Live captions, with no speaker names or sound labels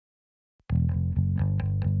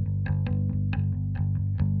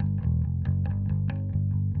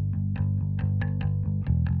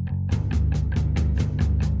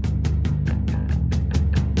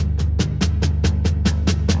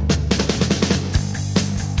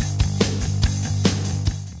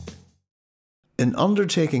In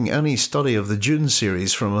undertaking any study of the Dune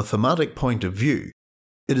series from a thematic point of view,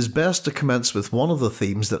 it is best to commence with one of the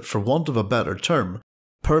themes that, for want of a better term,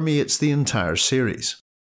 permeates the entire series.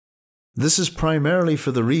 This is primarily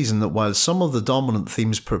for the reason that while some of the dominant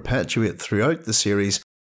themes perpetuate throughout the series,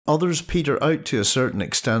 others peter out to a certain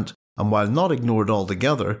extent and, while not ignored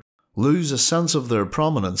altogether, lose a sense of their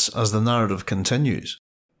prominence as the narrative continues.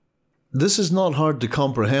 This is not hard to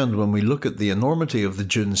comprehend when we look at the enormity of the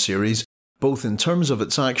Dune series, both in terms of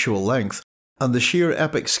its actual length and the sheer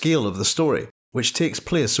epic scale of the story, which takes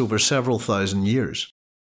place over several thousand years.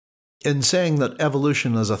 In saying that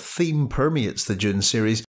evolution as a theme permeates the Dune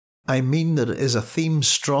series, I mean that it is a theme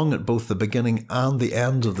strong at both the beginning and the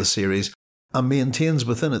end of the series, and maintains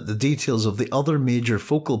within it the details of the other major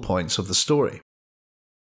focal points of the story.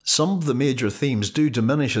 Some of the major themes do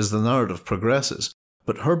diminish as the narrative progresses,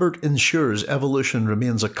 but Herbert ensures evolution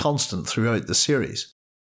remains a constant throughout the series.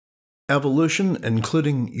 Evolution,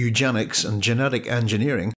 including eugenics and genetic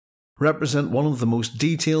engineering, represent one of the most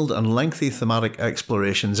detailed and lengthy thematic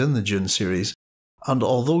explorations in the Dune series, and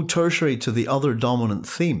although tertiary to the other dominant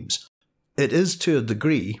themes, it is to a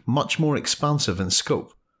degree much more expansive in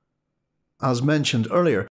scope. As mentioned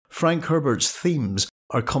earlier, Frank Herbert's themes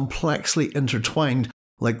are complexly intertwined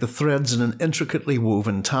like the threads in an intricately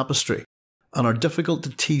woven tapestry, and are difficult to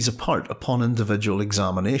tease apart upon individual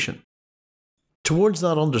examination. Towards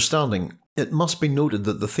that understanding, it must be noted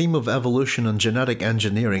that the theme of evolution and genetic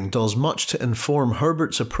engineering does much to inform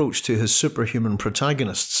Herbert's approach to his superhuman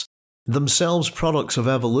protagonists, themselves products of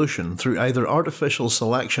evolution through either artificial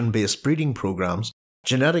selection-based breeding programs,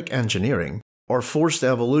 genetic engineering, or forced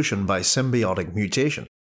evolution by symbiotic mutation.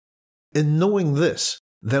 In knowing this,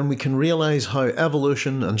 then we can realise how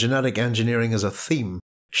evolution and genetic engineering as a theme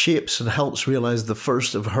shapes and helps realise the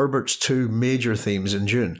first of Herbert's two major themes in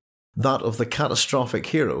Dune, that of the catastrophic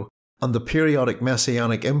hero and the periodic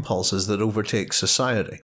messianic impulses that overtake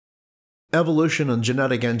society. Evolution and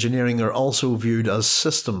genetic engineering are also viewed as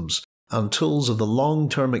systems and tools of the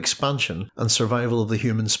long-term expansion and survival of the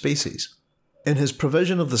human species. In his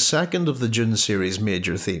provision of the second of the Dune series'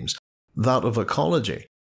 major themes, that of ecology,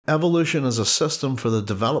 evolution as a system for the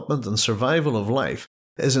development and survival of life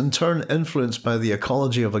is in turn influenced by the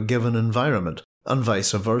ecology of a given environment, and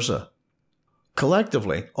vice versa.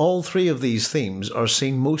 Collectively, all three of these themes are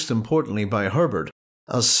seen most importantly by Herbert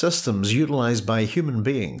as systems utilised by human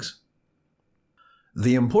beings.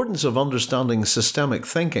 The importance of understanding systemic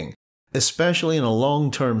thinking, especially in a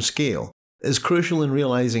long-term scale, is crucial in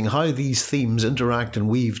realising how these themes interact and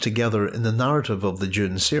weave together in the narrative of the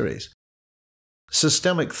Dune series.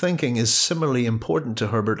 Systemic thinking is similarly important to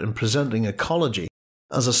Herbert in presenting ecology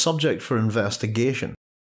as a subject for investigation,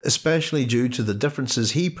 especially due to the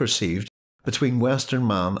differences he perceived between Western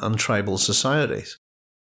man and tribal societies.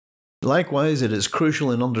 Likewise, it is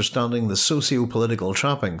crucial in understanding the socio-political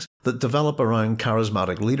trappings that develop around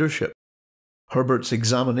charismatic leadership. Herbert's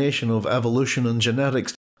examination of evolution and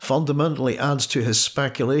genetics fundamentally adds to his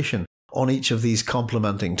speculation on each of these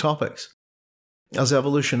complementing topics. As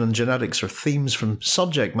evolution and genetics are themes from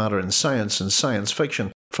subject matter in science and science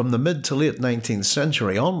fiction from the mid to late 19th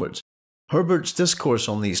century onwards, Herbert's discourse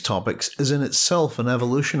on these topics is in itself an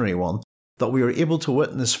evolutionary one that we are able to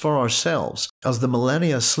witness for ourselves as the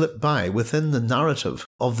millennia slip by within the narrative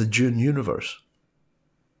of the Dune universe.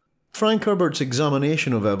 Frank Herbert's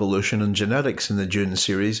examination of evolution and genetics in the Dune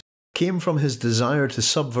series came from his desire to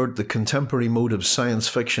subvert the contemporary mode of science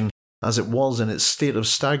fiction as it was in its state of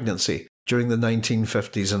stagnancy during the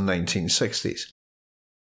 1950s and 1960s.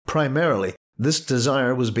 Primarily, this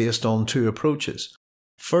desire was based on two approaches.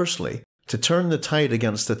 Firstly, to turn the tide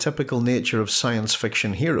against the typical nature of science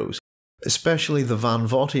fiction heroes, especially the Van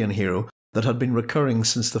Vottian hero that had been recurring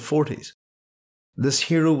since the 40s. This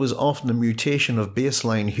hero was often a mutation of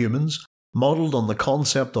baseline humans, modelled on the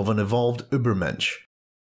concept of an evolved Übermensch.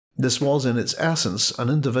 This was in its essence an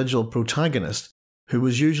individual protagonist who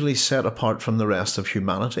was usually set apart from the rest of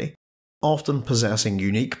humanity, often possessing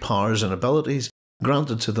unique powers and abilities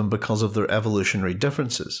granted to them because of their evolutionary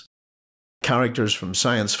differences. Characters from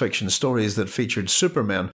science fiction stories that featured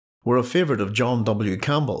supermen were a favourite of John W.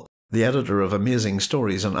 Campbell, the editor of Amazing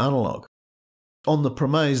Stories and Analog. On the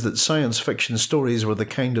premise that science fiction stories were the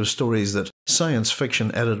kind of stories that science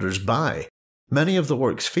fiction editors buy, many of the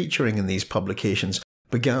works featuring in these publications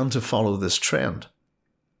began to follow this trend.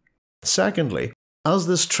 Secondly, as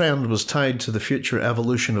this trend was tied to the future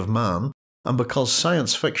evolution of man, and because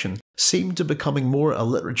science fiction seemed to becoming more a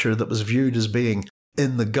literature that was viewed as being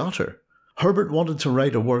in the gutter, Herbert wanted to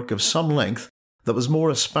write a work of some length that was more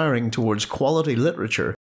aspiring towards quality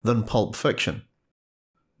literature than pulp fiction.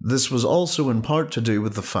 This was also in part to do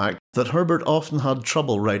with the fact that Herbert often had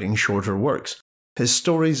trouble writing shorter works, his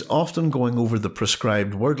stories often going over the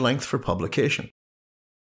prescribed word length for publication.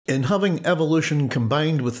 In having evolution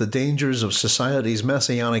combined with the dangers of society's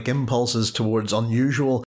messianic impulses towards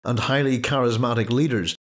unusual and highly charismatic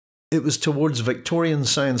leaders, it was towards Victorian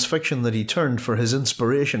science fiction that he turned for his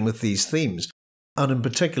inspiration with these themes, and in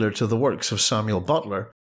particular to the works of Samuel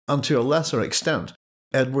Butler, and to a lesser extent,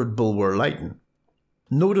 Edward Bulwer Lytton.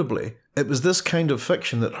 Notably, it was this kind of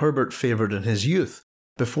fiction that Herbert favoured in his youth,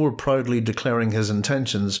 before proudly declaring his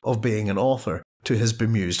intentions of being an author to his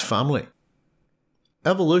bemused family.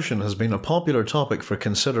 Evolution has been a popular topic for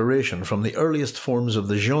consideration from the earliest forms of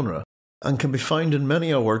the genre, and can be found in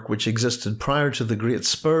many a work which existed prior to the great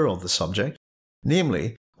spur of the subject,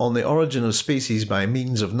 namely, On the Origin of Species by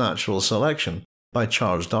Means of Natural Selection by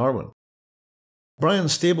Charles Darwin. Brian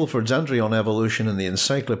Stableford's entry on evolution in the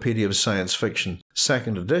Encyclopedia of Science Fiction,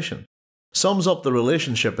 2nd edition, sums up the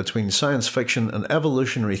relationship between science fiction and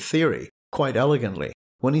evolutionary theory quite elegantly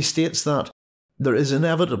when he states that there is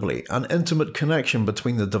inevitably an intimate connection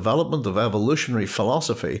between the development of evolutionary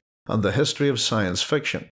philosophy and the history of science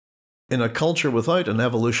fiction. In a culture without an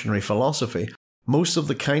evolutionary philosophy, most of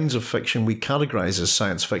the kinds of fiction we categorize as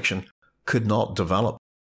science fiction could not develop.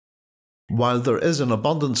 While there is an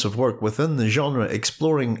abundance of work within the genre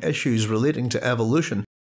exploring issues relating to evolution,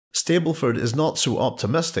 Stableford is not so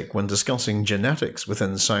optimistic when discussing genetics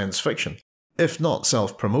within science fiction, if not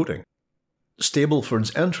self-promoting.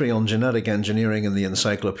 Stableford's entry on genetic engineering in the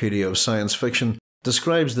Encyclopedia of Science Fiction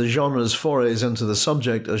describes the genre's forays into the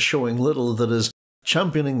subject as showing little that is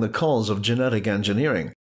championing the cause of genetic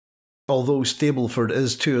engineering, although Stableford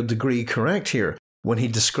is to a degree correct here when he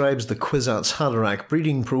describes the Kwisatz Haderach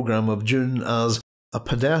breeding program of Dune as a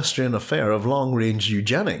pedestrian affair of long-range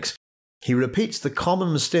eugenics. He repeats the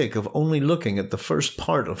common mistake of only looking at the first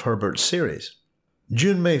part of Herbert's series.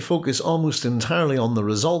 Dune may focus almost entirely on the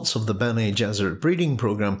results of the Bene Gesserit breeding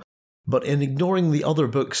program, but in ignoring the other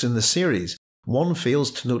books in the series, one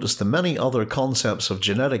fails to notice the many other concepts of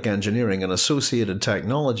genetic engineering and associated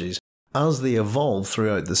technologies as they evolve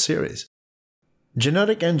throughout the series.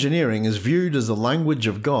 Genetic engineering is viewed as the language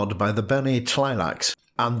of God by the Bene Tleilax,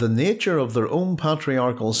 and the nature of their own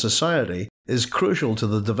patriarchal society is crucial to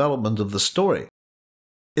the development of the story.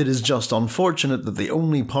 It is just unfortunate that the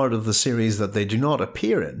only part of the series that they do not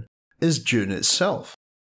appear in is Dune itself.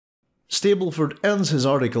 Stableford ends his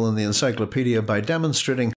article in the encyclopedia by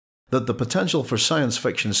demonstrating that the potential for science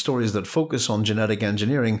fiction stories that focus on genetic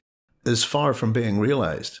engineering is far from being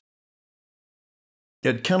realised.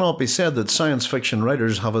 It cannot be said that science fiction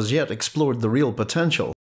writers have as yet explored the real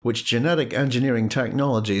potential which genetic engineering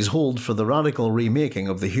technologies hold for the radical remaking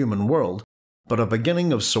of the human world, but a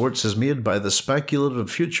beginning of sorts is made by the speculative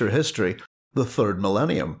future history, The Third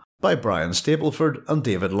Millennium, by Brian Stableford and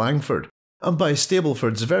David Langford, and by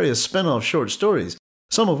Stableford's various spin-off short stories,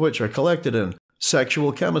 some of which are collected in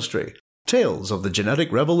Sexual Chemistry, Tales of the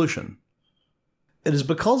Genetic Revolution. It is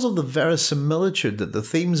because of the verisimilitude that the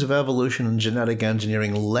themes of evolution and genetic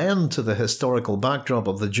engineering lend to the historical backdrop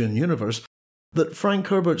of the Dune universe that Frank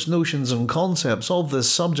Herbert's notions and concepts of this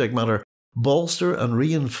subject matter bolster and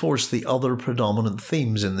reinforce the other predominant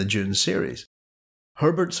themes in the Dune series.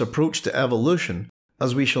 Herbert's approach to evolution,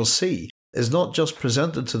 as we shall see, is not just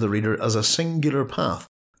presented to the reader as a singular path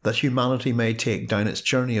that humanity may take down its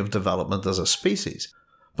journey of development as a species,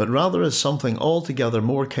 but rather as something altogether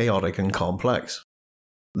more chaotic and complex.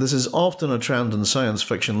 This is often a trend in science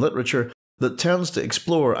fiction literature that tends to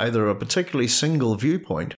explore either a particularly single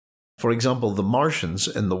viewpoint, for example the Martians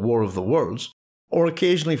in The War of the Worlds, or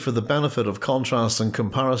occasionally for the benefit of contrast and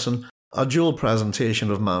comparison, a dual presentation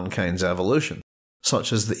of mankind's evolution,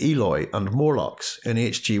 such as the Eloi and Morlocks in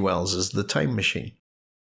H.G. Wells's The Time Machine.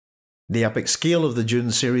 The epic scale of the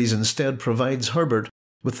Dune series instead provides Herbert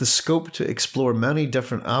with the scope to explore many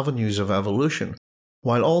different avenues of evolution,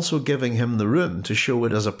 while also giving him the room to show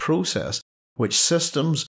it as a process which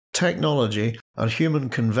systems, technology, and human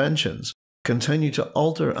conventions continue to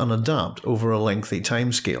alter and adapt over a lengthy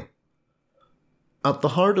timescale. At the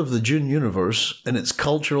heart of the Dune universe, in its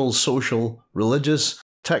cultural, social, religious,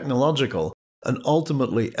 technological, and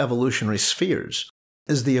ultimately evolutionary spheres,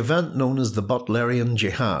 is the event known as the Butlerian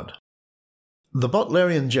Jihad. The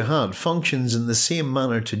Butlerian Jihad functions in the same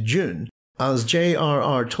manner to Dune as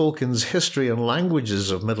J.R.R. Tolkien's History and Languages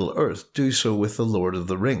of Middle-earth do so with The Lord of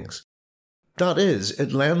the Rings. That is,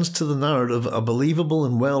 it lends to the narrative a believable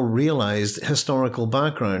and well-realised historical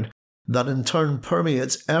background that in turn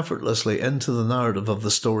permeates effortlessly into the narrative of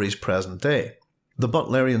the story's present day. The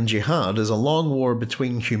Butlerian Jihad is a long war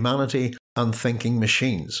between humanity and thinking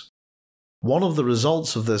machines. One of the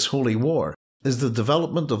results of this holy war is the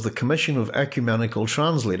development of the Commission of Ecumenical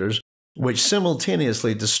Translators, which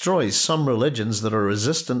simultaneously destroys some religions that are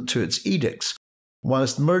resistant to its edicts,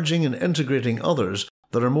 whilst merging and integrating others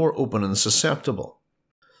that are more open and susceptible.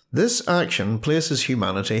 This action places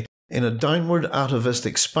humanity in a downward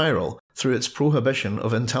atavistic spiral through its prohibition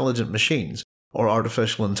of intelligent machines, or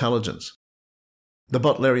artificial intelligence. The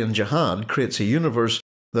Butlerian Jihad creates a universe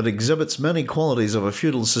that exhibits many qualities of a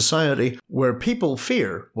feudal society where people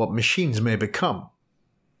fear what machines may become.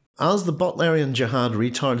 As the Butlerian Jihad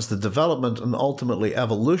retards the development and ultimately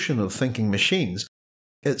evolution of thinking machines,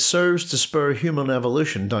 it serves to spur human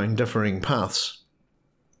evolution down differing paths.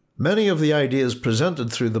 Many of the ideas presented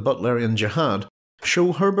through the Butlerian Jihad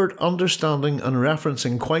show Herbert understanding and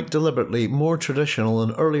referencing quite deliberately more traditional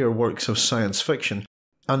and earlier works of science fiction,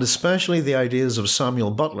 and especially the ideas of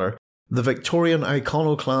Samuel Butler, the Victorian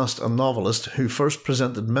iconoclast and novelist who first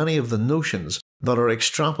presented many of the notions that are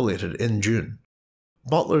extrapolated in Dune.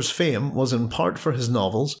 Butler's fame was in part for his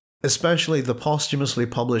novels, especially the posthumously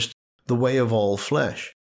published The Way of All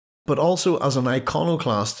Flesh, but also as an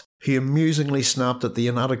iconoclast he amusingly snapped at the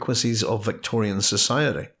inadequacies of Victorian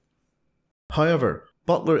society. However,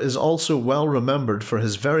 Butler is also well remembered for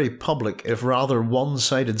his very public, if rather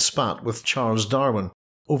one-sided spat with Charles Darwin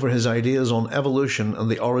over his ideas on evolution and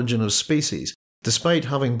the origin of species, despite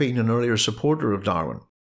having been an earlier supporter of Darwin.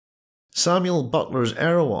 Samuel Butler's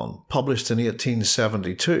Erewhon, published in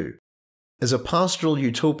 1872, is a pastoral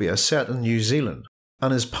utopia set in New Zealand,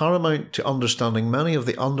 and is paramount to understanding many of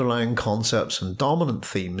the underlying concepts and dominant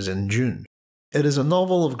themes in Dune. It is a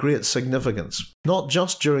novel of great significance, not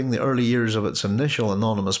just during the early years of its initial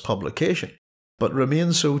anonymous publication, but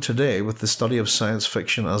remains so today with the study of science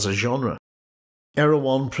fiction as a genre.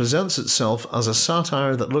 Erewhon presents itself as a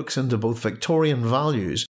satire that looks into both Victorian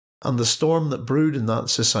values and the storm that brewed in that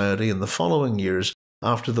society in the following years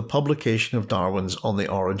after the publication of Darwin's On the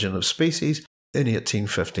Origin of Species in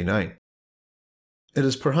 1859. It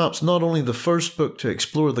is perhaps not only the first book to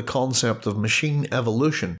explore the concept of machine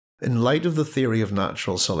evolution in light of the theory of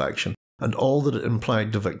natural selection and all that it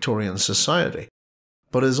implied to Victorian society,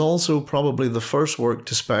 but is also probably the first work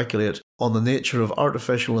to speculate on the nature of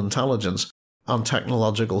artificial intelligence and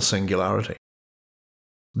technological singularity.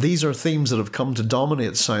 These are themes that have come to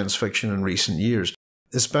dominate science fiction in recent years,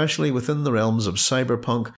 especially within the realms of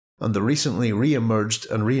cyberpunk and the recently re-emerged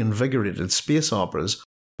and reinvigorated space operas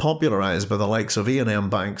popularised by the likes of Ian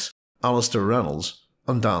M. Banks, Alastair Reynolds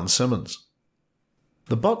and Dan Simmons.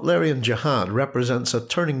 The Butlerian Jihad represents a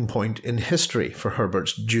turning point in history for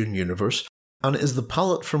Herbert's Dune universe, and is the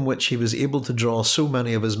palette from which he was able to draw so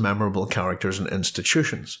many of his memorable characters and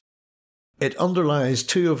institutions. It underlies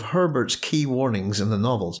two of Herbert's key warnings in the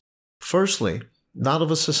novels. Firstly, that of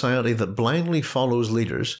a society that blindly follows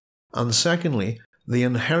leaders, and secondly, the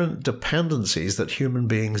inherent dependencies that human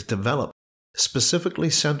beings develop, specifically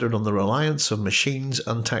centred on the reliance of machines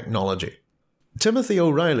and technology. Timothy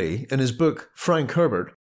O'Reilly, in his book Frank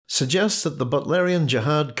Herbert, suggests that the Butlerian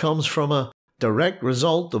Jihad comes from a direct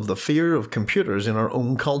result of the fear of computers in our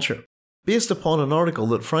own culture, based upon an article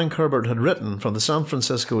that Frank Herbert had written for the San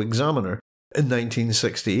Francisco Examiner in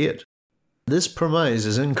 1968. This premise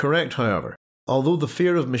is incorrect, however, although the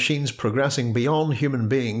fear of machines progressing beyond human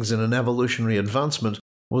beings in an evolutionary advancement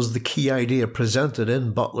was the key idea presented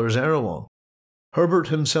in Butler's Erewhon. Herbert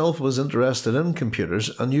himself was interested in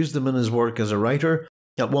computers and used them in his work as a writer,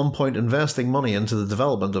 at one point investing money into the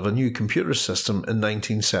development of a new computer system in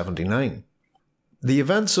 1979. The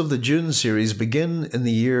events of the Dune series begin in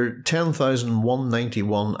the year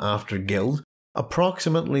 10,191 after Guild,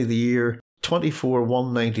 approximately the year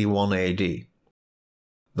 24,191 AD.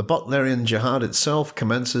 The Butlerian Jihad itself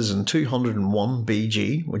commences in 201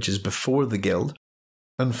 BG, which is before the Guild,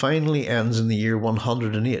 and finally ends in the year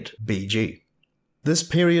 108 BG. This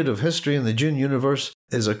period of history in the Dune universe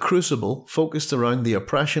is a crucible focused around the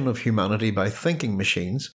oppression of humanity by thinking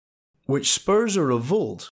machines, which spurs a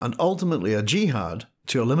revolt and ultimately a jihad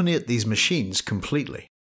to eliminate these machines completely.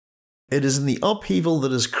 It is in the upheaval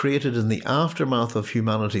that is created in the aftermath of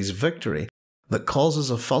humanity's victory that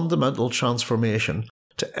causes a fundamental transformation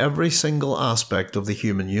to every single aspect of the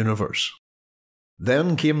human universe.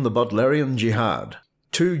 Then came the Butlerian Jihad,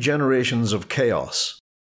 2 generations of chaos.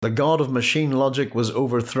 The god of machine logic was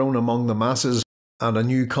overthrown among the masses, and a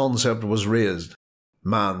new concept was raised: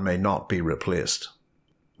 man may not be replaced.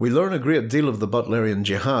 We learn a great deal of the Butlerian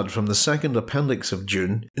Jihad from the second appendix of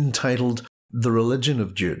Dune, entitled The Religion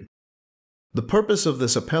of Dune. The purpose of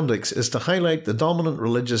this appendix is to highlight the dominant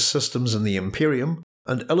religious systems in the Imperium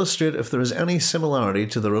and illustrate if there is any similarity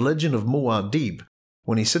to the religion of Muad'Dib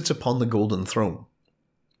when he sits upon the Golden Throne.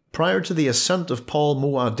 Prior to the ascent of Paul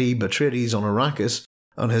Ph.D. Atreides on Arrakis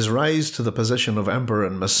and his rise to the position of Emperor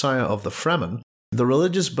and Messiah of the Fremen, the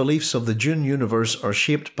religious beliefs of the Dune universe are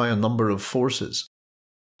shaped by a number of forces.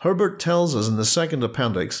 Herbert tells us in the second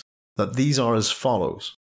appendix that these are as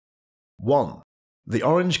follows. 1. The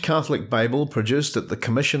Orange Catholic Bible produced at the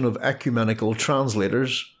Commission of Ecumenical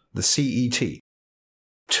Translators, the CET.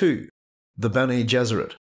 2. The Bene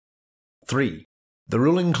Gesserit. 3. The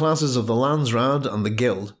ruling classes of the Landsraad and the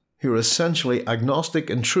Guild, who are essentially agnostic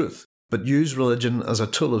in truth but use religion as a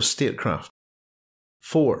tool of statecraft.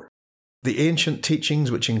 4. The ancient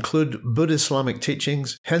teachings, which include Buddhist-Islamic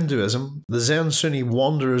teachings, Hinduism, the Zen-Sunni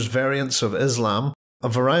Wanderers variants of Islam, a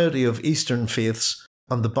variety of Eastern faiths,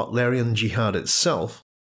 and the Butlerian Jihad itself.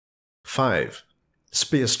 5.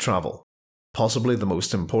 Space travel, possibly the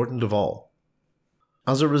most important of all.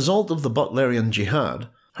 As a result of the Butlerian Jihad,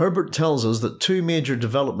 Herbert tells us that two major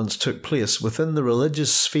developments took place within the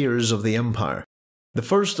religious spheres of the Empire. The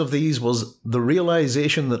first of these was the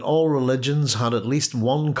realization that all religions had at least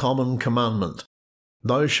one common commandment: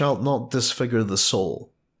 "Thou shalt not disfigure the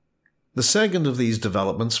soul." The second of these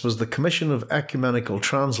developments was the Commission of Ecumenical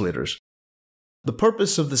Translators. The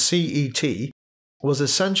purpose of the CET was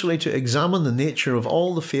essentially to examine the nature of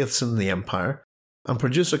all the faiths in the Empire and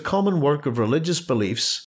produce a common work of religious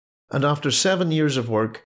beliefs, and after 7 years of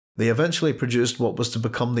work, they eventually produced what was to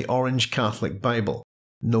become the Orange Catholic Bible,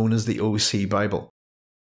 known as the OC Bible.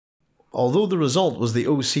 Although the result was the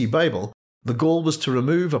OC Bible, the goal was to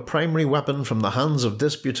remove a primary weapon from the hands of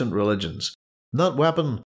disputant religions. That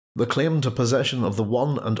weapon, the claim to possession of the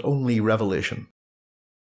one and only revelation.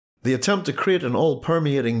 The attempt to create an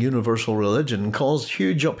all-permeating universal religion caused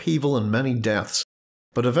huge upheaval and many deaths,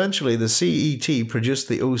 but eventually the CET produced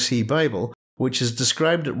the OC Bible, which is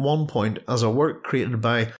described at one point as a work created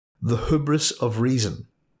by the hubris of reason.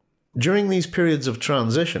 During these periods of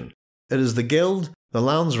transition, it is the Guild, the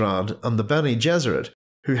Landsraad, and the Bene Gesserit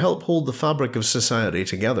who help hold the fabric of society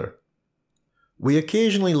together. We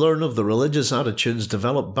occasionally learn of the religious attitudes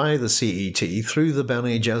developed by the CET through the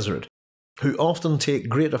Bene Gesserit, who often take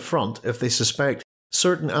great affront if they suspect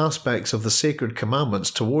certain aspects of the sacred commandments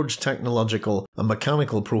towards technological and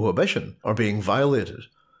mechanical prohibition are being violated.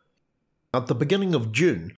 At the beginning of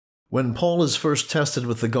Dune, when Paul is first tested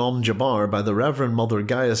with the Gom Jabbar by the Reverend Mother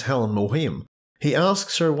Gaius Helen Mohim, he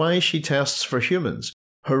asks her why she tests for humans,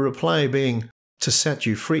 her reply being, "to set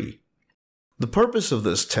you free." The purpose of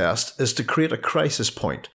this test is to create a crisis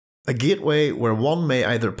point, a gateway where one may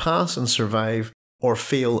either pass and survive or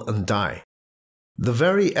fail and die. The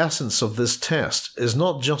very essence of this test is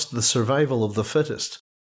not just the survival of the fittest,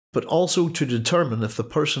 but also to determine if the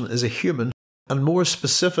person is a human and, more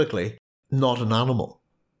specifically, not an animal.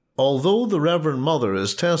 Although the Reverend Mother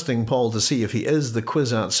is testing Paul to see if he is the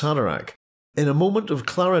Kwisatz Haderach, in a moment of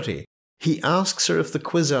clarity, he asks her if the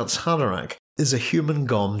Kwisatz Haderach is a human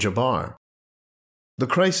Gom Jabbar. The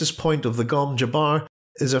crisis point of the Gom Jabbar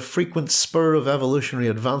is a frequent spur of evolutionary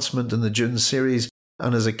advancement in the Dune series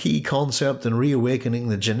and is a key concept in reawakening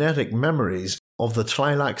the genetic memories of the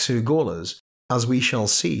Tleilaxu Golas, as we shall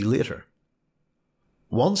see later.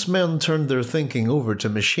 Once men turned their thinking over to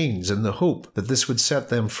machines in the hope that this would set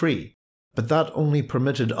them free, but that only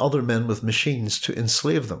permitted other men with machines to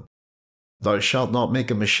enslave them. "Thou shalt not make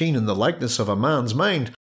a machine in the likeness of a man's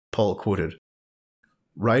mind," Paul quoted.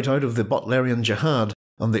 "Right out of the Butlerian Jihad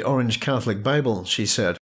and the Orange Catholic Bible," she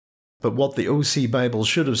said. But what the OC Bible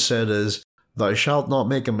should have said is, "Thou shalt not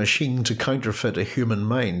make a machine to counterfeit a human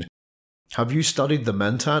mind." Have you studied the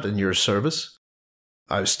Mentat in your service?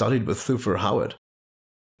 I've studied with Thufir Hawat.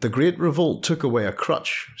 The Great Revolt took away a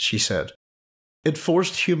crutch, she said. It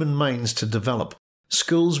forced human minds to develop.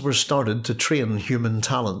 Schools were started to train human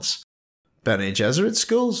talents. Bene Gesserit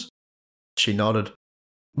schools? She nodded.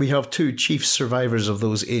 We have two chief survivors of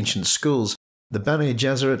those ancient schools, the Bene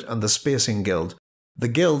Gesserit and the Spacing Guild. The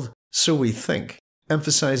Guild, so we think,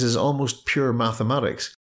 emphasizes almost pure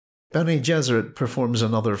mathematics. Bene Gesserit performs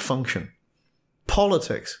another function.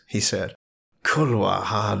 Politics, he said.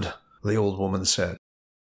 Kulwahad, the old woman said.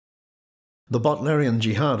 The Butlerian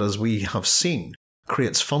Jihad, as we have seen,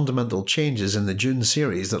 creates fundamental changes in the Dune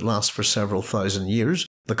series that last for several thousand years,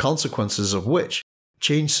 the consequences of which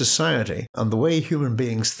change society and the way human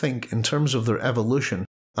beings think in terms of their evolution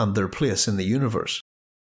and their place in the universe.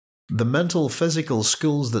 The mental physical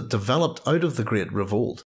schools that developed out of the Great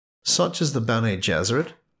Revolt, such as the Bene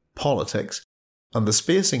Gesserit, politics, and the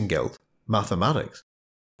Spacing Guild, mathematics,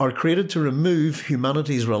 are created to remove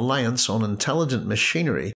humanity's reliance on intelligent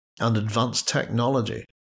machinery and advanced technology.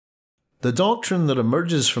 The doctrine that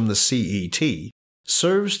emerges from the CET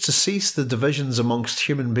serves to cease the divisions amongst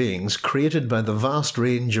human beings created by the vast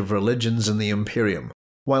range of religions in the Imperium,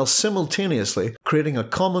 while simultaneously creating a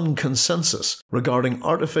common consensus regarding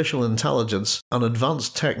artificial intelligence and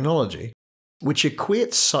advanced technology, which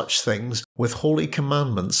equates such things with holy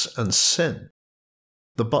commandments and sin.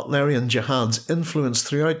 The Butlerian jihad's influence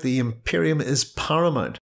throughout the Imperium is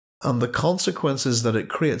paramount, and the consequences that it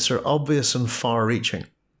creates are obvious and far-reaching.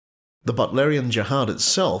 The Butlerian jihad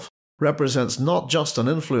itself represents not just an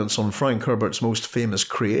influence on Frank Herbert's most famous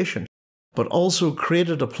creation, but also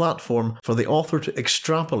created a platform for the author to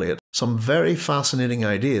extrapolate some very fascinating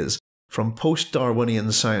ideas from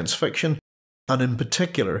post-Darwinian science fiction, and in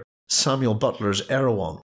particular Samuel Butler's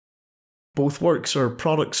Erewhon. Both works are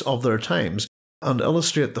products of their times and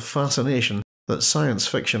illustrate the fascination that science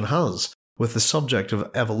fiction has with the subject of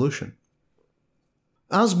evolution.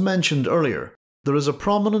 As mentioned earlier, there is a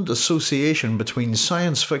prominent association between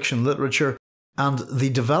science fiction literature and the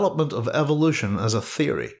development of evolution as a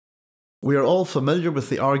theory. We are all familiar with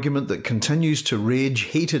the argument that continues to rage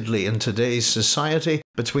heatedly in today's society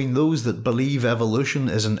between those that believe evolution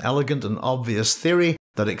is an elegant and obvious theory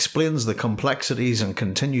that explains the complexities and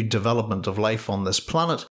continued development of life on this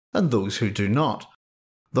planet, and those who do not.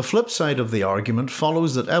 The flip side of the argument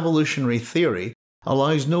follows that evolutionary theory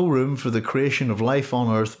allows no room for the creation of life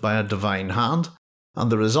on Earth by a divine hand,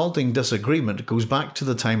 and the resulting disagreement goes back to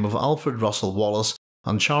the time of Alfred Russel Wallace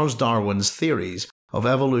and Charles Darwin's theories of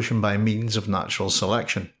evolution by means of natural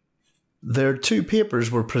selection. Their two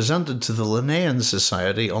papers were presented to the Linnean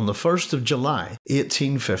Society on the 1st of July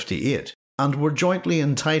 1858, and were jointly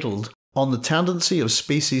entitled On the Tendency of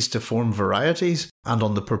Species to Form Varieties and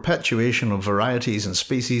on the Perpetuation of Varieties and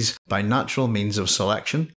Species by Natural Means of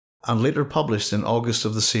Selection, and later published in August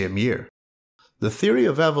of the same year. The theory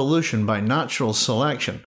of evolution by natural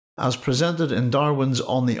selection, as presented in Darwin's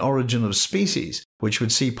On the Origin of Species, which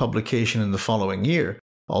would see publication in the following year,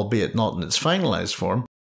 albeit not in its finalised form,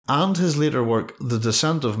 and his later work The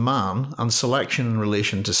Descent of Man and Selection in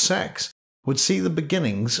Relation to Sex, would see the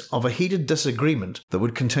beginnings of a heated disagreement that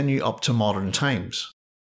would continue up to modern times.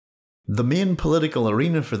 The main political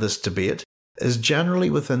arena for this debate is generally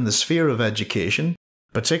within the sphere of education,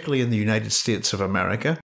 particularly in the United States of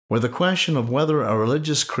America, where the question of whether a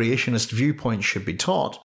religious creationist viewpoint should be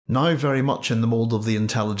taught, now very much in the mould of the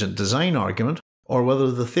intelligent design argument, or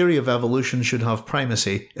whether the theory of evolution should have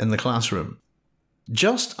primacy in the classroom.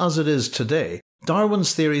 Just as it is today,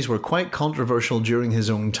 Darwin's theories were quite controversial during his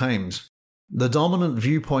own times. The dominant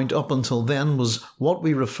viewpoint up until then was what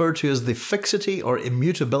we refer to as the fixity or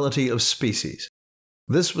immutability of species.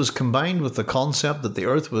 This was combined with the concept that the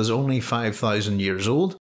Earth was only 5,000 years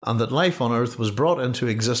old, and that life on Earth was brought into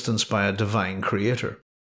existence by a divine creator.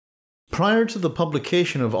 Prior to the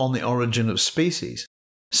publication of On the Origin of Species,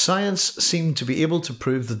 science seemed to be able to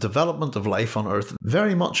prove the development of life on Earth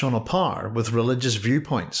very much on a par with religious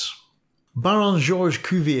viewpoints. Baron Georges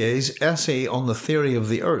Cuvier's essay on the theory of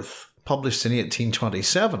the Earth, published in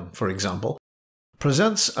 1827, for example,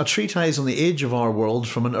 presents a treatise on the age of our world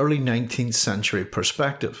from an early 19th century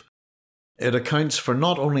perspective. It accounts for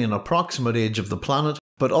not only an approximate age of the planet,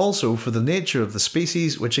 but also for the nature of the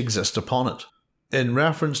species which exist upon it. In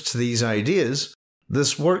reference to these ideas,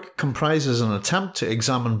 this work comprises an attempt to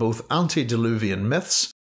examine both antediluvian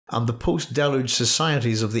myths and the post-deluge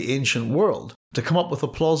societies of the ancient world to come up with a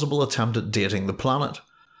plausible attempt at dating the planet.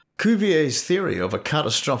 Cuvier's theory of a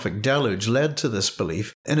catastrophic deluge led to this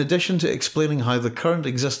belief, in addition to explaining how the current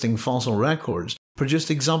existing fossil records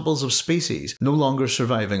produced examples of species no longer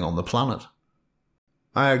surviving on the planet.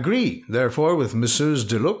 I agree, therefore, with Messieurs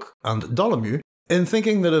Deluc and Dolomieu in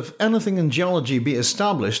thinking that if anything in geology be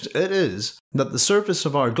established, it is that the surface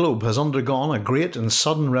of our globe has undergone a great and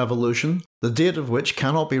sudden revolution, the date of which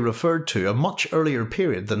cannot be referred to a much earlier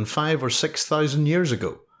period than 5,000 or 6,000 years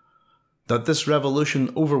ago. That this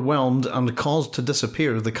revolution overwhelmed and caused to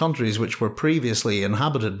disappear the countries which were previously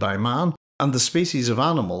inhabited by man and the species of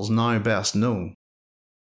animals now best known.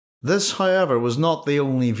 This, however, was not the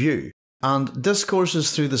only view, and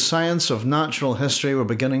discourses through the science of natural history were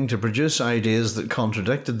beginning to produce ideas that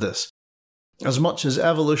contradicted this. As much as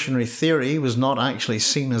evolutionary theory was not actually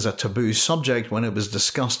seen as a taboo subject when it was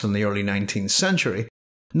discussed in the early 19th century,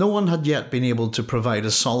 no one had yet been able to provide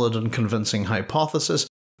a solid and convincing hypothesis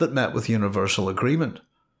that met with universal agreement.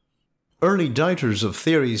 Early doubters of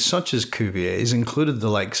theories such as Cuvier's included the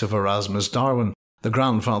likes of Erasmus Darwin, the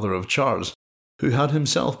grandfather of Charles, who had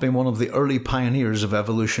himself been one of the early pioneers of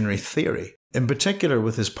evolutionary theory, in particular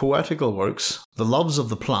with his poetical works, The Loves of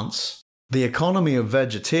the Plants, The Economy of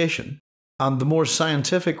Vegetation, and the more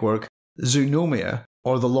scientific work, Zoonomia,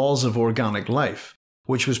 or The Laws of Organic Life,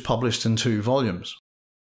 which was published in 2 volumes.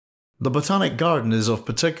 The Botanic Garden is of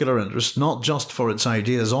particular interest not just for its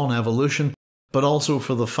ideas on evolution, but also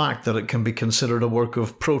for the fact that it can be considered a work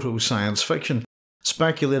of proto-science fiction,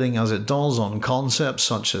 speculating as it does on concepts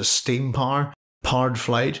such as steam power, powered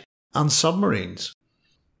flight, and submarines.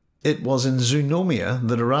 It was in Zoonomia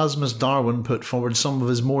that Erasmus Darwin put forward some of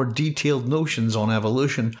his more detailed notions on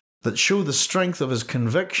evolution that show the strength of his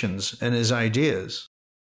convictions in his ideas.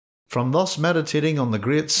 From thus meditating on the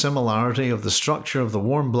great similarity of the structure of the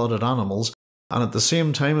warm-blooded animals, and at the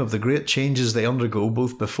same time of the great changes they undergo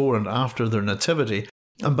both before and after their nativity,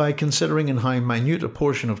 and by considering in how minute a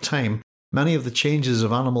portion of time many of the changes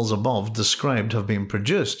of animals above described have been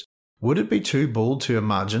produced, would it be too bold to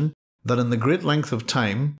imagine that in the great length of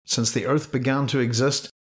time since the earth began to exist,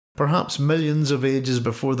 perhaps millions of ages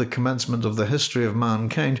before the commencement of the history of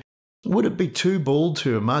mankind, would it be too bold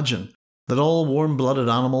to imagine that all warm-blooded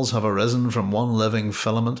animals have arisen from one living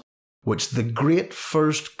filament, which the great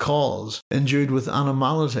first cause endued with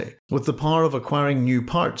animality, with the power of acquiring new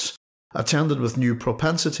parts, attended with new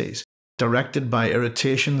propensities, directed by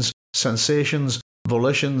irritations, sensations,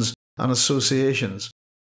 volitions, and associations,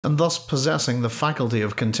 and thus possessing the faculty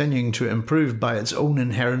of continuing to improve by its own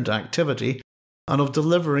inherent activity, and of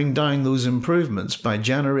delivering down those improvements by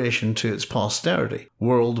generation to its posterity,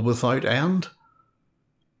 world without end?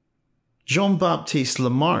 Jean-Baptiste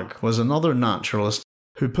Lamarck was another naturalist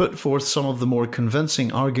who put forth some of the more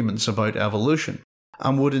convincing arguments about evolution,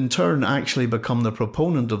 and would in turn actually become the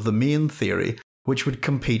proponent of the main theory which would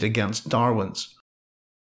compete against Darwin's.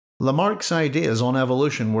 Lamarck's ideas on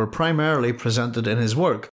evolution were primarily presented in his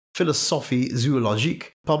work Philosophie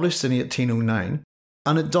zoologique, published in 1809,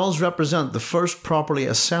 and it does represent the first properly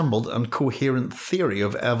assembled and coherent theory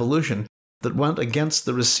of evolution that went against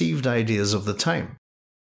the received ideas of the time.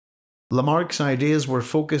 Lamarck's ideas were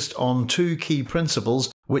focused on 2 key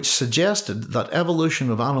principles which suggested that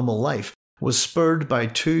evolution of animal life was spurred by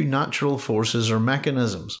 2 natural forces or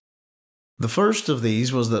mechanisms. The first of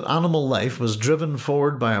these was that animal life was driven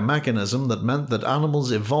forward by a mechanism that meant that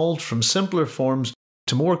animals evolved from simpler forms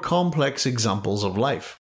to more complex examples of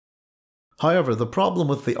life. However, the problem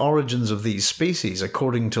with the origins of these species,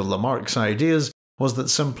 according to Lamarck's ideas, was that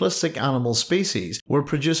simplistic animal species were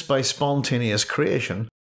produced by spontaneous creation,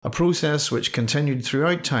 a process which continued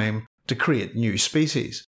throughout time to create new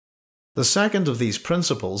species. The second of these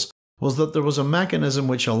principles was that there was a mechanism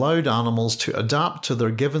which allowed animals to adapt to their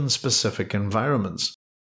given specific environments.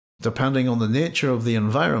 Depending on the nature of the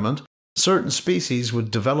environment, certain species would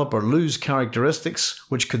develop or lose characteristics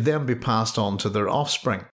which could then be passed on to their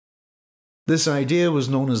offspring. This idea was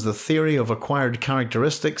known as the theory of acquired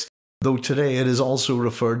characteristics, though today it is also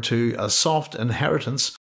referred to as soft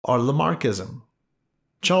inheritance or Lamarckism.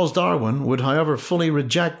 Charles Darwin would, however, fully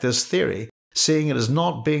reject this theory, seeing it as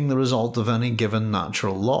not being the result of any given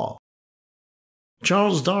natural law.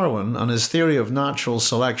 Charles Darwin and his theory of natural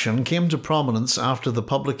selection came to prominence after the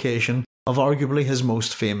publication of arguably his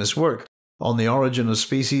most famous work, On the Origin of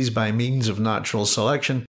Species by Means of Natural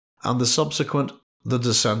Selection, and the subsequent The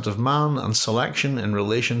Descent of Man and Selection in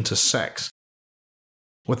Relation to Sex.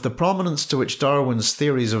 With the prominence to which Darwin's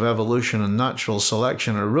theories of evolution and natural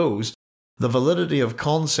selection arose, the validity of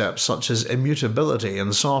concepts such as immutability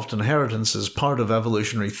and soft inheritance as part of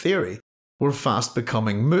evolutionary theory were fast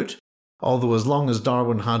becoming moot, although as long as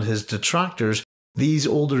Darwin had his detractors, these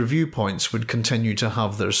older viewpoints would continue to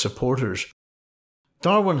have their supporters.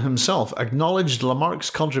 Darwin himself acknowledged Lamarck's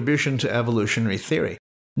contribution to evolutionary theory,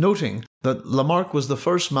 noting that Lamarck was the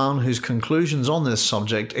first man whose conclusions on this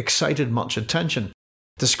subject excited much attention,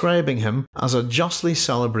 describing him as a justly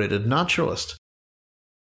celebrated naturalist.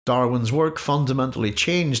 Darwin's work fundamentally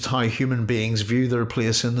changed how human beings view their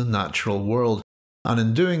place in the natural world, and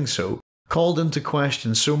in doing so, called into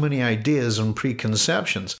question so many ideas and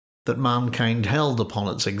preconceptions that mankind held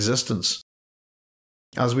upon its existence.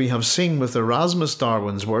 As we have seen with Erasmus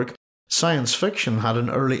Darwin's work, science fiction had an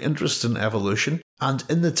early interest in evolution, and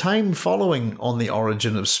in the time following On the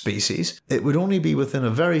Origin of Species, it would only be within a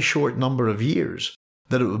very short number of years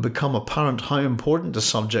that it would become apparent how important a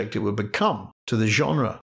subject it would become to the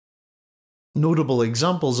genre. Notable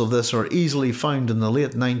examples of this are easily found in the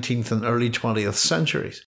late 19th and early 20th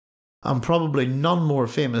centuries, and probably none more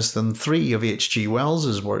famous than 3 of H.G.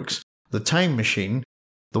 Wells's works, The Time Machine,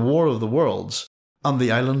 The War of the Worlds, and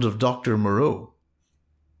The Island of Dr. Moreau.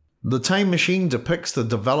 The Time Machine depicts the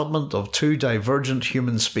development of 2 divergent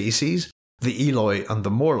human species, the Eloi and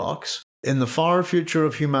the Morlocks, in the far future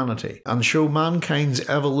of humanity, and show mankind's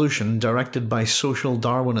evolution directed by social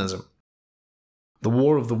Darwinism. The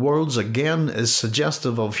War of the Worlds again is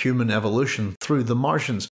suggestive of human evolution through the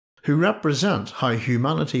Martians, who represent how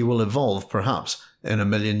humanity will evolve perhaps in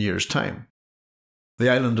 1,000,000 years' time. The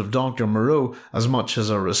Island of Dr. Moreau, as much as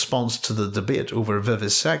a response to the debate over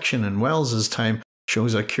vivisection in Wells's time,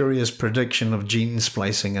 shows a curious prediction of gene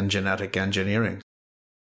splicing and genetic engineering.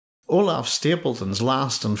 Olaf Stapleton's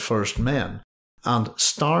Last and First Men and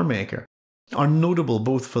Star Maker are notable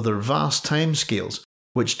both for their vast timescales,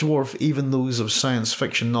 which dwarf even those of science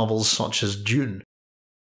fiction novels such as Dune.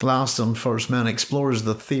 Last and First Men explores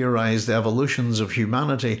the theorized evolutions of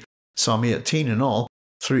humanity, some 18 in all,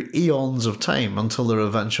 through eons of time until their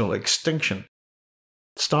eventual extinction.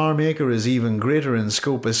 Star Maker is even greater in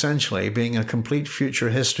scope, essentially being a complete future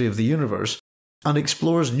history of the universe, and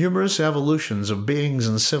explores numerous evolutions of beings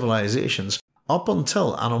and civilizations up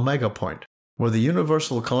until an omega point, where the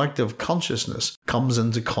universal collective consciousness comes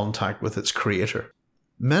into contact with its creator.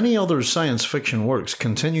 Many other science fiction works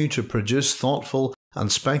continue to produce thoughtful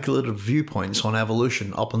and speculative viewpoints on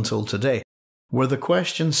evolution up until today, where the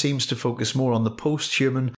question seems to focus more on the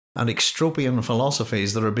post-human and extropian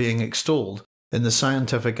philosophies that are being extolled in the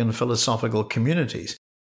scientific and philosophical communities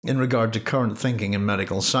in regard to current thinking in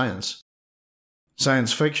medical science.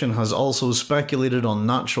 Science fiction has also speculated on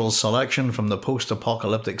natural selection from the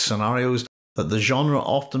post-apocalyptic scenarios that the genre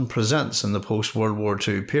often presents in the post-World War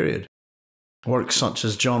II period. Works such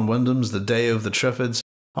as John Wyndham's The Day of the Triffids,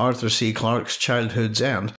 Arthur C. Clarke's Childhood's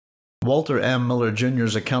End, Walter M. Miller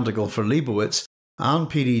Jr.'s A Canticle for Leibowitz, and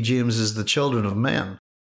P.D. James's The Children of Men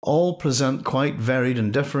all present quite varied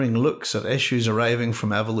and differing looks at issues arising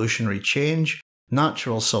from evolutionary change,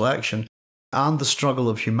 natural selection, and the struggle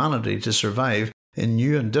of humanity to survive in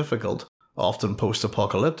new and difficult, often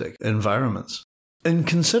post-apocalyptic, environments. In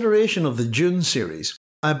consideration of the Dune series,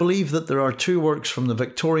 I believe that there are two works from the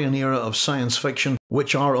Victorian era of science fiction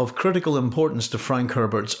which are of critical importance to Frank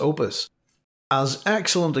Herbert's opus. As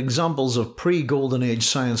excellent examples of pre-Golden Age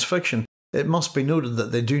science fiction, it must be noted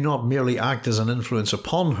that they do not merely act as an influence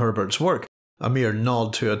upon Herbert's work, a mere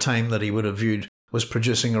nod to a time that he would have viewed was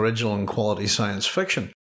producing original and quality science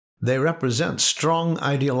fiction. They represent strong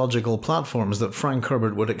ideological platforms that Frank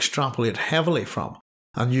Herbert would extrapolate heavily from,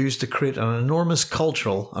 and use to create an enormous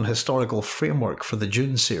cultural and historical framework for the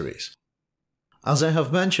Dune series. As I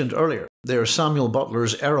have mentioned earlier, they are Samuel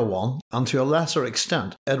Butler's Erewhon, and to a lesser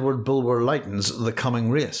extent Edward Bulwer Lytton's The Coming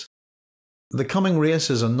Race. The Coming Race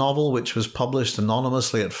is a novel which was published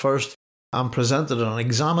anonymously at first and presented an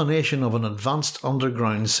examination of an advanced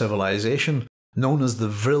underground civilization known as the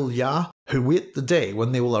Vril-Ya, who wait the day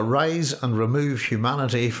when they will arise and remove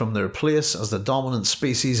humanity from their place as the dominant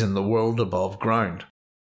species in the world above ground.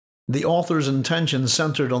 The author's intention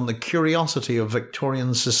centred on the curiosity of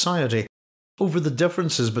Victorian society over the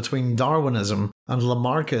differences between Darwinism and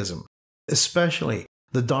Lamarckism, especially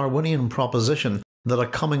the Darwinian proposition that a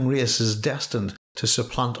coming race is destined to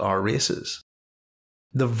supplant our races.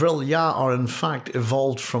 The Vril-Ya are in fact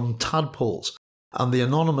evolved from tadpoles, and the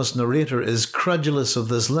anonymous narrator is credulous of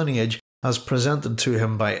this lineage as presented to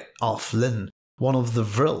him by Alf Lynn, one of the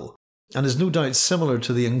Vril, and is no doubt similar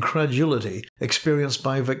to the incredulity experienced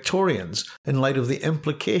by Victorians in light of the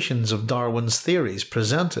implications of Darwin's theories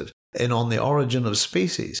presented in On the Origin of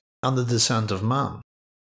Species and the Descent of Man.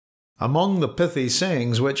 Among the pithy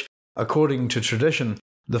sayings which, according to tradition,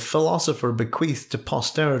 the philosopher bequeathed to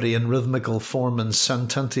posterity in rhythmical form and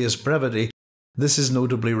sententious brevity, this is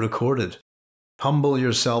notably recorded. Humble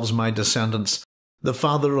yourselves, my descendants. The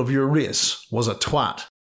father of your race was a twat.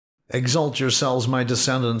 Exalt yourselves, my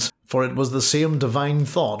descendants, for it was the same divine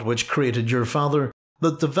thought which created your father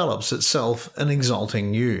that develops itself in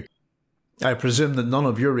exalting you. I presume that none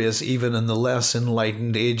of your race, even in the less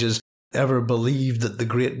enlightened ages, ever believed that the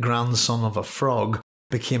great-grandson of a frog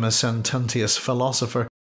became a sententious philosopher,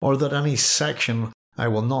 or that any section, I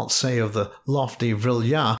will not say of the lofty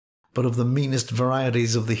Vril-Ya, but of the meanest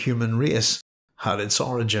varieties of the human race, had its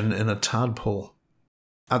origin in a tadpole.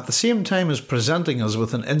 At the same time as presenting us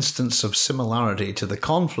with an instance of similarity to the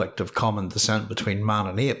conflict of common descent between man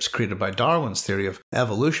and apes created by Darwin's theory of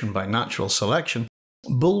evolution by natural selection,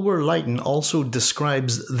 Bulwer Lytton also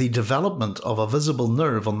describes the development of a visible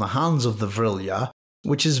nerve on the hands of the Vril-Ya,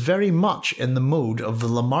 which is very much in the mode of the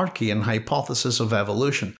Lamarckian hypothesis of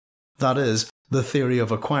evolution, that is, the theory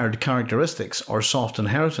of acquired characteristics or soft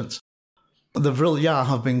inheritance. The Vril-Ya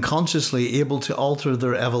have been consciously able to alter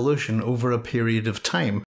their evolution over a period of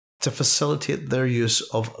time to facilitate their use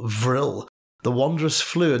of vril, the wondrous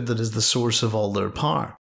fluid that is the source of all their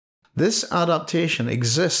power. This adaptation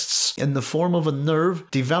exists in the form of a nerve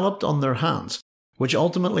developed on their hands, which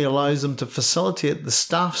ultimately allows them to facilitate the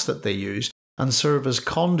staffs that they use and serve as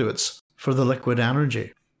conduits for the liquid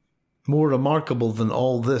energy. More remarkable than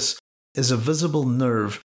all this is a visible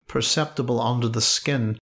nerve perceptible under the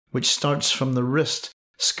skin, which starts from the wrist,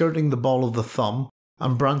 skirting the ball of the thumb,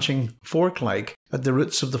 and branching fork-like at the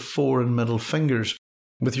roots of the fore and middle fingers.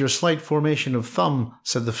 With your slight formation of thumb,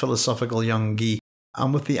 said the philosophical young Guy,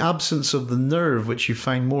 and with the absence of the nerve which you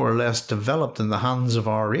find more or less developed in the hands of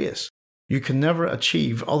our race, you can never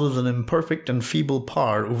achieve other than imperfect and feeble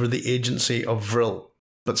power over the agency of vril.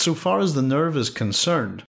 But so far as the nerve is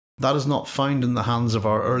concerned, that is not found in the hands of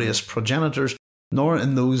our earliest progenitors, nor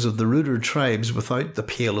in those of the ruder tribes without the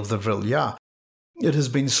pale of the vril ya. It has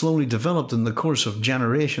been slowly developed in the course of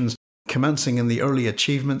generations, commencing in the early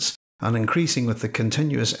achievements and increasing with the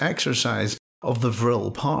continuous exercise of the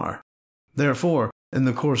vril power. Therefore, in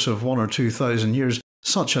the course of 1 or 2,000 years,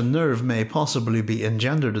 such a nerve may possibly be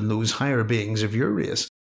engendered in those higher beings of your race,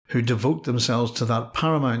 who devote themselves to that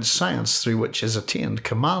paramount science through which is attained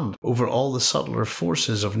command over all the subtler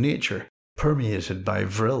forces of nature, permeated by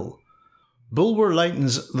vril.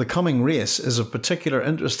 Bulwer-Lytton's The Coming Race is of particular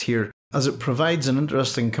interest here, as it provides an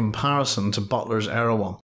interesting comparison to Butler's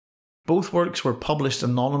Erewhon. Both works were published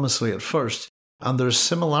anonymously at first, and their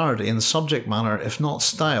similarity in subject matter, if not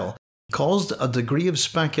style, caused a degree of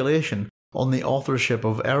speculation on the authorship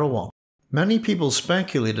of Erewhon. Many people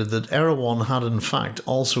speculated that Erewhon had in fact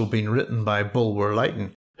also been written by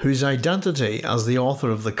Bulwer-Lytton, whose identity as the author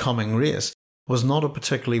of The Coming Race was not a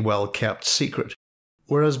particularly well-kept secret.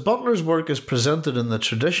 Whereas Butler's work is presented in the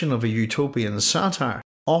tradition of a utopian satire,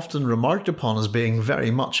 often remarked upon as being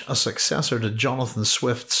very much a successor to Jonathan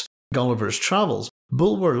Swift's Gulliver's Travels,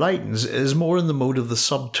 Bulwer-Lytton's is more in the mode of the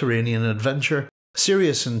subterranean adventure,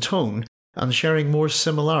 serious in tone, and sharing more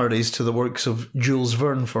similarities to the works of Jules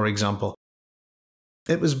Verne, for example.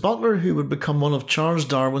 It was Butler who would become one of Charles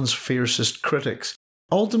Darwin's fiercest critics,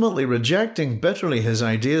 ultimately rejecting bitterly his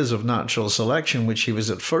ideas of natural selection, which he was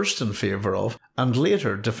at first in favour of, and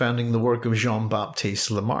later defending the work of Jean-Baptiste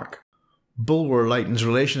Lamarck. Bulwer-Lytton's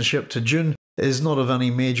relationship to Dune is not of any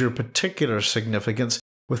major particular significance,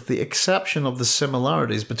 with the exception of the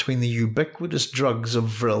similarities between the ubiquitous drugs of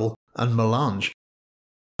vril and melange.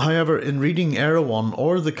 However, in reading Erewhon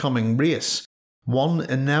or The Coming Race, one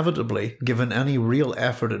inevitably, given any real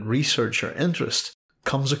effort at research or interest,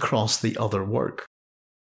 comes across the other work.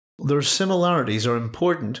 Their similarities are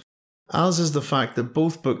important, as is the fact that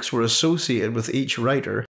both books were associated with each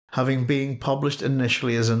writer having been published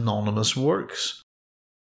initially as anonymous works.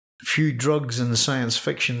 Few drugs in science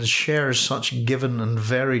fiction share such given and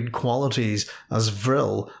varied qualities as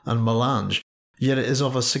vril and melange, yet it is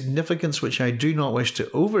of a significance which I do not wish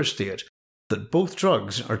to overstate that both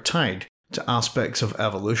drugs are tied to aspects of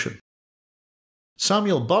evolution.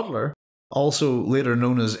 Samuel Butler, also later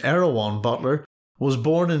known as Erewhon Butler, was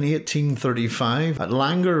born in 1835 at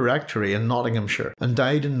Langer Rectory in Nottinghamshire and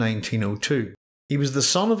died in 1902. He was the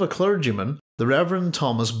son of a clergyman, the Reverend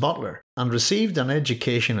Thomas Butler, and received an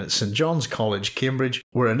education at St John's College, Cambridge,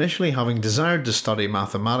 where initially having desired to study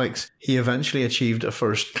mathematics, he eventually achieved a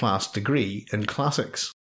first-class degree in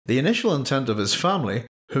classics. The initial intent of his family,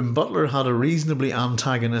 whom Butler had a reasonably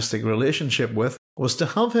antagonistic relationship with, was to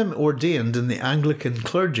have him ordained in the Anglican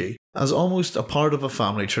clergy as almost a part of a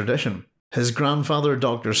family tradition. His grandfather,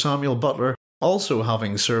 Dr. Samuel Butler, also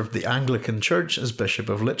having served the Anglican Church as Bishop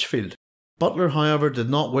of Lichfield. Butler, however, did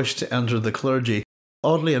not wish to enter the clergy,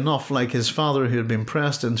 oddly enough like his father who had been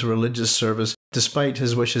pressed into religious service despite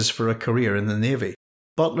his wishes for a career in the Navy.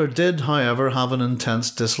 Butler did, however, have an intense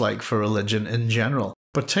dislike for religion in general,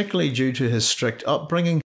 particularly due to his strict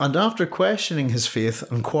upbringing, and after questioning his faith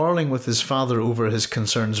and quarrelling with his father over his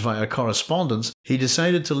concerns via correspondence, he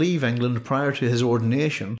decided to leave England prior to his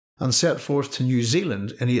ordination and set forth to New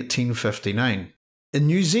Zealand in 1859. In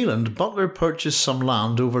New Zealand, Butler purchased some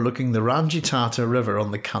land overlooking the Rangitata River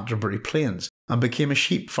on the Canterbury Plains and became a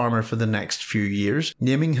sheep farmer for the next few years,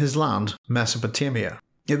 naming his land Mesopotamia.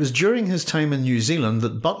 It was during his time in New Zealand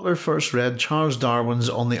that Butler first read Charles Darwin's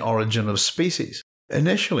On the Origin of Species.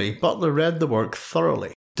 Initially, Butler read the work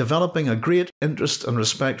thoroughly, developing a great interest and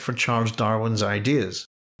respect for Charles Darwin's ideas.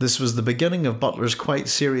 This was the beginning of Butler's quite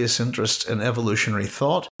serious interest in evolutionary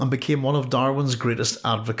thought and became one of Darwin's greatest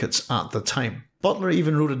advocates at the time. Butler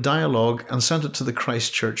even wrote a dialogue and sent it to the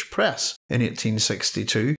Christchurch Press in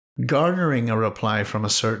 1862, garnering a reply from a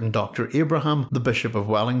certain Dr. Abraham, the Bishop of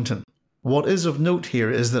Wellington. What is of note here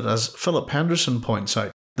is that, as Philip Henderson points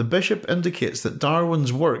out, the bishop indicates that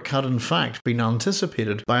Darwin's work had in fact been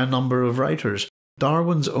anticipated by a number of writers,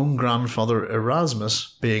 Darwin's own grandfather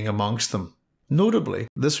Erasmus being amongst them. Notably,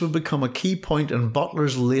 this would become a key point in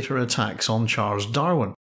Butler's later attacks on Charles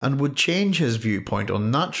Darwin, and would change his viewpoint on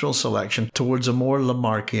natural selection towards a more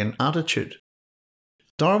Lamarckian attitude.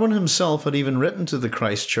 Darwin himself had even written to the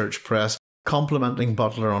Christchurch Press complimenting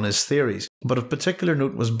Butler on his theories, but of particular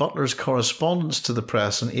note was Butler's correspondence to the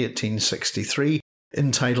press in 1863,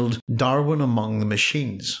 entitled Darwin Among the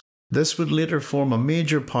Machines. This would later form a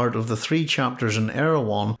major part of the 3 chapters in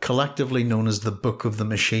Erewhon, collectively known as the Book of the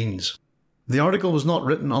Machines. The article was not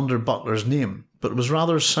written under Butler's name, but was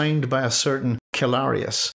rather signed by a certain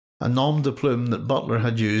Hilarius, a nom de plume that Butler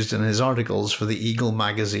had used in his articles for the Eagle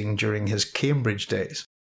magazine during his Cambridge days.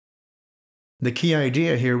 The key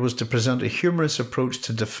idea here was to present a humorous approach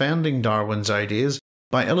to defending Darwin's ideas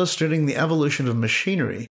by illustrating the evolution of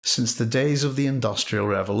machinery since the days of the Industrial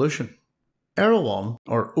Revolution. Erewhon,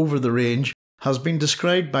 or Over the Range, has been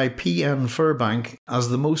described by P.N. Furbank as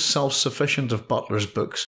the most self-sufficient of Butler's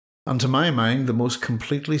books, and to my mind the most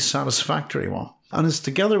completely satisfactory one, and is,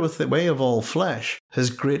 together with The Way of All Flesh,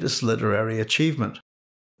 his greatest literary achievement.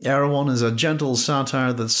 Erewhon is a gentle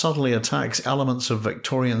satire that subtly attacks elements of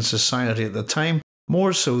Victorian society at the time,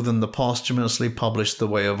 more so than the posthumously published The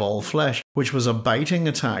Way of All Flesh, which was a biting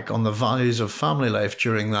attack on the values of family life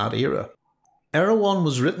during that era. Erewhon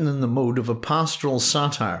was written in the mode of a pastoral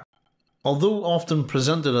satire. Although often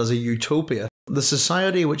presented as a utopia, the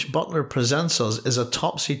society which Butler presents us is a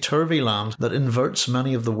topsy-turvy land that inverts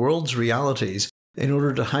many of the world's realities in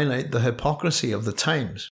order to highlight the hypocrisy of the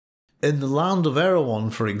times. In the land of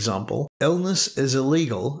Erewhon, for example, illness is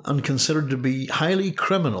illegal and considered to be highly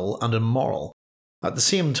criminal and immoral. At the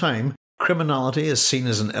same time, criminality is seen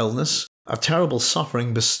as an illness, a terrible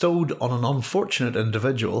suffering bestowed on an unfortunate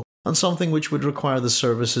individual, and something which would require the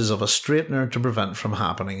services of a straightener to prevent from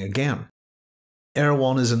happening again.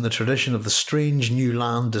 Erewhon is in the tradition of the strange new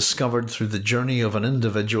land discovered through the journey of an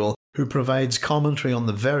individual who provides commentary on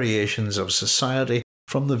the variations of society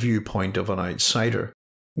from the viewpoint of an outsider.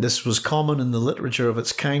 This was common in the literature of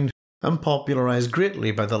its kind and popularised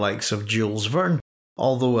greatly by the likes of Jules Verne,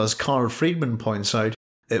 although, as Carl Friedman points out,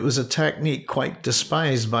 it was a technique quite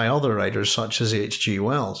despised by other writers such as H.G.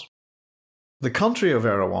 Wells. The country of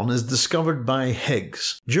Erewhon is discovered by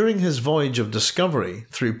Higgs. During his voyage of discovery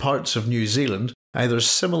through parts of New Zealand, either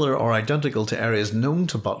similar or identical to areas known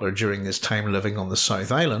to Butler during his time living on the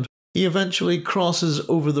South Island, he eventually crosses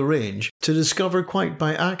over the range to discover quite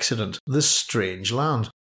by accident this strange land.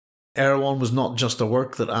 Erewhon was not just a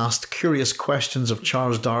work that asked curious questions of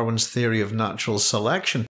Charles Darwin's theory of natural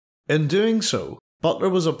selection. In doing so, Butler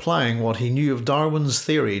was applying what he knew of Darwin's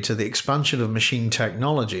theory to the expansion of machine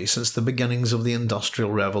technology since the beginnings of the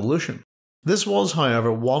Industrial Revolution. This was,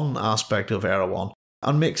 however, one aspect of Erewhon,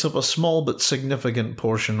 and makes up a small but significant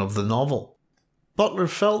portion of the novel. Butler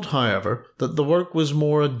felt, however, that the work was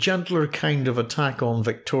more a gentler kind of attack on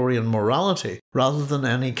Victorian morality rather than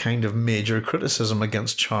any kind of major criticism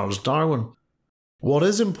against Charles Darwin. What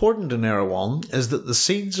is important in Erewhon is that the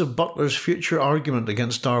seeds of Butler's future argument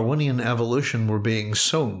against Darwinian evolution were being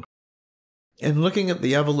sown. In looking at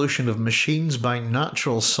the evolution of machines by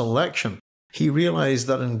natural selection, he realised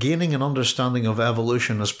that in gaining an understanding of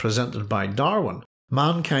evolution as presented by Darwin,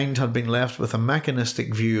 mankind had been left with a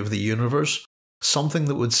mechanistic view of the universe, something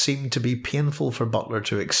that would seem to be painful for Butler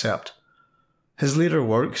to accept. His later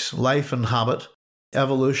works, Life and Habit,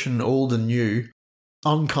 Evolution Old and New,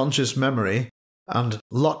 Unconscious Memory, and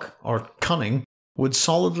Luck or Cunning would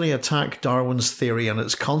solidly attack Darwin's theory and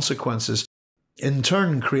its consequences, in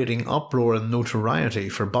turn creating uproar and notoriety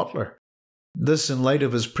for Butler. This, in light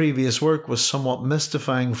of his previous work, was somewhat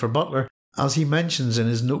mystifying for Butler, as he mentions in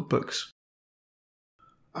his notebooks.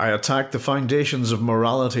 I attacked the foundations of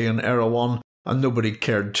morality in Erewhon, and nobody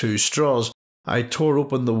cared 2 straws. I tore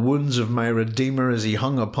open the wounds of my Redeemer as he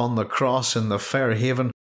hung upon the cross in the Fair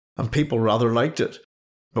Haven, and people rather liked it.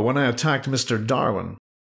 But when I attacked Mr. Darwin,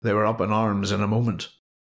 they were up in arms in a moment.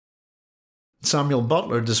 Samuel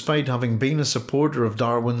Butler, despite having been a supporter of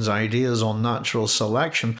Darwin's ideas on natural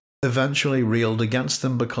selection, eventually railed against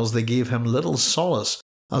them because they gave him little solace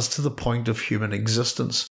as to the point of human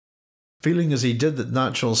existence. Feeling as he did that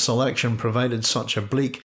natural selection provided such a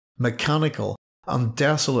bleak, mechanical, and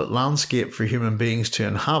desolate landscape for human beings to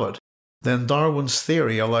inhabit, then Darwin's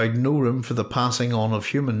theory allowed no room for the passing on of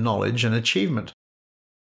human knowledge and achievement.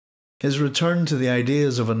 His return to the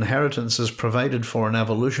ideas of inheritance as provided for in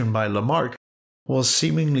evolution by Lamarck was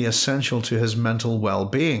seemingly essential to his mental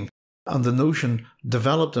well-being, and the notion,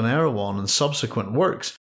 developed in Erewhon and subsequent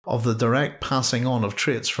works, of the direct passing on of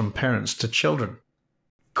traits from parents to children.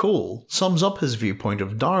 Cole sums up his viewpoint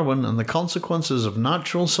of Darwin and the consequences of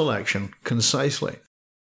natural selection concisely.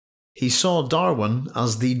 He saw Darwin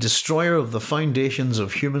as the destroyer of the foundations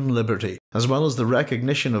of human liberty, as well as the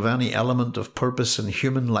recognition of any element of purpose in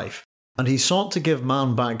human life, and he sought to give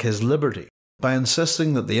man back his liberty by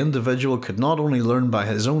insisting that the individual could not only learn by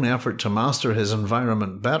his own effort to master his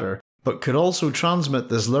environment better, but could also transmit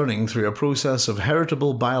this learning through a process of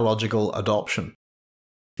heritable biological adoption.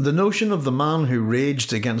 The notion of the man who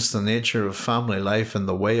raged against the nature of family life in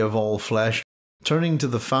the way of all flesh, turning to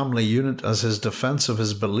the family unit as his defence of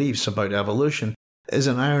his beliefs about evolution, is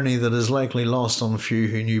an irony that is likely lost on few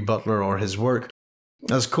who knew Butler or his work.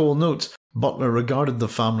 As Cole notes, Butler regarded the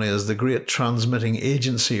family as the great transmitting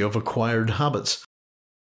agency of acquired habits.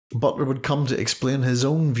 Butler would come to explain his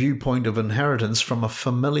own viewpoint of inheritance from a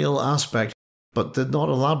familial aspect, but did not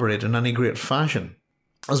elaborate in any great fashion.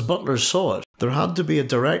 As Butler saw it, there had to be a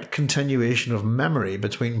direct continuation of memory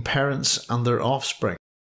between parents and their offspring.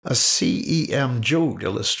 As C.E.M. Joad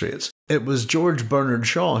illustrates, it was George Bernard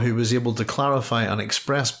Shaw who was able to clarify and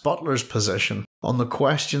express Butler's position on the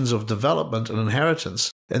questions of development and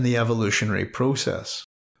inheritance in the evolutionary process.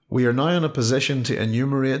 We are now in a position to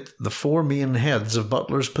enumerate the four main heads of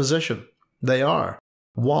Butler's position. They are: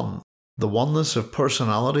 1. The oneness of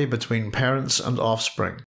personality between parents and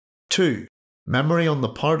offspring. 2. Memory on the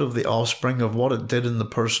part of the offspring of what it did in the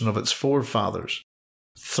person of its forefathers.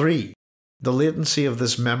 3. The latency of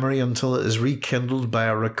this memory until it is rekindled by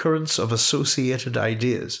a recurrence of associated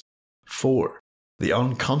ideas. 4. The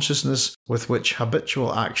unconsciousness with which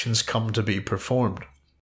habitual actions come to be performed.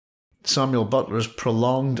 Samuel Butler's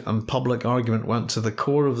prolonged and public argument went to the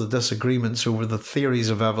core of the disagreements over the theories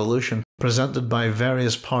of evolution presented by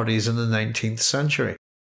various parties in the 19th century.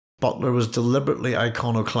 Butler was deliberately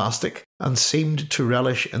iconoclastic and seemed to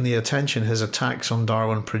relish in the attention his attacks on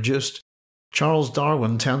Darwin produced. Charles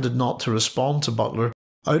Darwin tended not to respond to Butler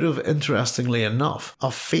out of, interestingly enough,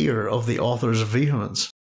 a fear of the author's vehemence.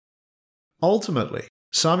 Ultimately,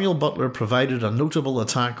 Samuel Butler provided a notable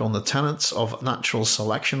attack on the tenets of natural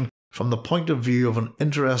selection from the point of view of an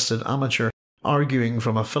interested amateur arguing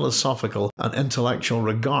from a philosophical and intellectual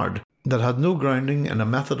regard that had no grounding in a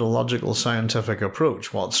methodological scientific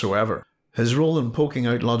approach whatsoever. His role in poking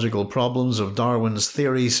out logical problems of Darwin's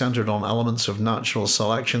theory centred on elements of natural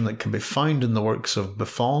selection that can be found in the works of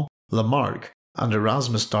Buffon, Lamarck, and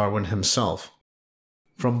Erasmus Darwin himself.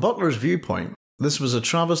 From Butler's viewpoint, this was a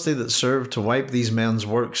travesty that served to wipe these men's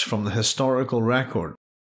works from the historical record.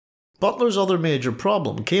 Butler's other major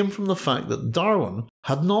problem came from the fact that Darwin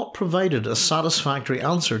had not provided a satisfactory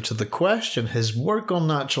answer to the question his work on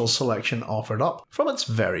natural selection offered up from its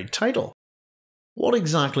very title. What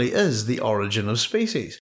exactly is the origin of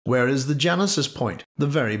species? Where is the genesis point, the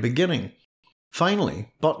very beginning? Finally,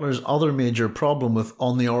 Butler's other major problem with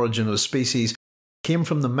On the Origin of Species came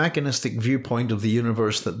from the mechanistic viewpoint of the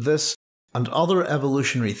universe that this and other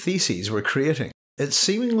evolutionary theses were creating. It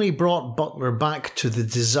seemingly brought Butler back to the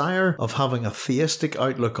desire of having a theistic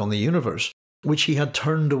outlook on the universe, which he had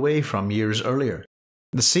turned away from years earlier.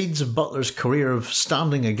 The seeds of Butler's career of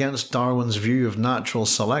standing against Darwin's view of natural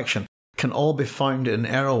selection can all be found in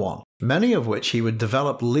Erewhon, many of which he would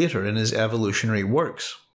develop later in his evolutionary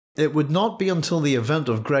works. It would not be until the event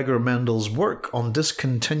of Gregor Mendel's work on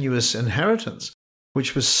discontinuous inheritance,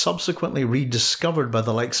 which was subsequently rediscovered by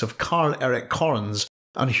the likes of Carl Erik Correns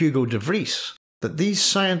and Hugo de Vries, that these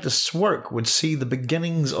scientists' work would see the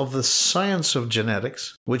beginnings of the science of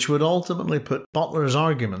genetics, which would ultimately put Butler's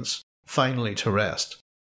arguments finally to rest.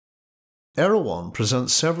 Erewhon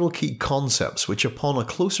presents several key concepts which, upon a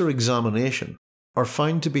closer examination, are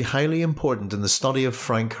found to be highly important in the study of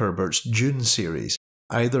Frank Herbert's Dune series,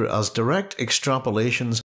 either as direct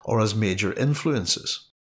extrapolations or as major influences.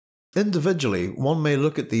 Individually, one may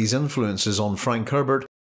look at these influences on Frank Herbert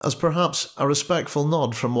as perhaps a respectful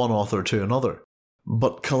nod from one author to another.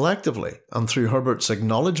 But collectively, and through Herbert's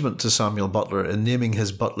acknowledgement to Samuel Butler in naming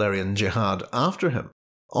his Butlerian jihad after him,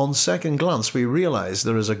 on second glance we realise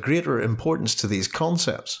there is a greater importance to these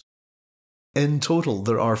concepts. In total,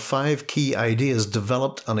 there are 5 key ideas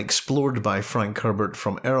developed and explored by Frank Herbert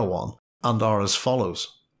from Erewhon, and are as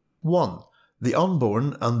follows. 1. The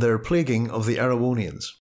unborn and their plaguing of the Erewhonians.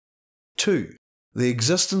 2. The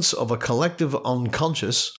existence of a collective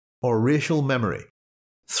unconscious or racial memory.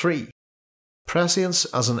 3. Prescience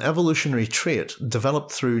as an evolutionary trait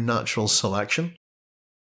developed through natural selection.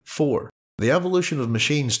 4. The evolution of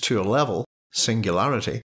machines to a level,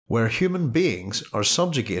 singularity, where human beings are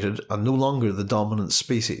subjugated and no longer the dominant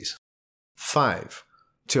species. 5.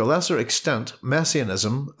 To a lesser extent,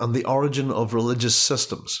 messianism and the origin of religious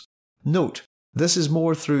systems. Note, this is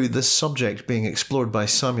more through this subject being explored by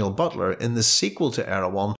Samuel Butler in the sequel to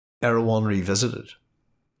Erewhon, Erewhon Revisited.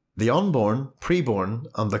 The unborn, preborn,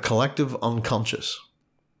 and the collective unconscious.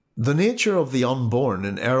 The nature of the unborn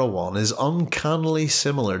in Erewhon is uncannily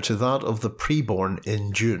similar to that of the preborn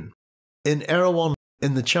in Dune. In Erewhon,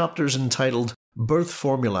 in the chapters entitled Birth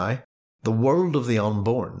Formulae, The World of the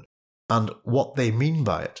Unborn, and What They Mean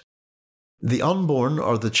by It, The Unborn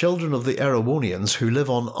are the children of the Erewhonians who live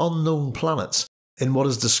on unknown planets in what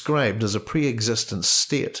is described as a pre-existent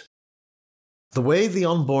state. The way the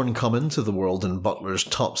Unborn come into the world in Butler's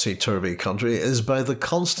topsy-turvy country is by the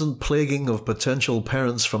constant plaguing of potential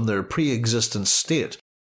parents from their pre-existent state,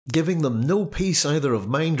 giving them no peace either of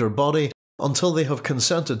mind or body until they have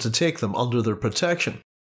consented to take them under their protection,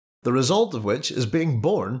 the result of which is being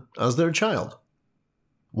born as their child.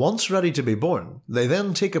 Once ready to be born, they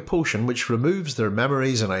then take a potion which removes their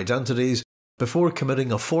memories and identities before committing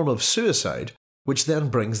a form of suicide, which then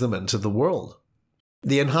brings them into the world.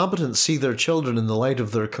 The inhabitants see their children in the light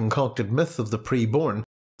of their concocted myth of the pre-born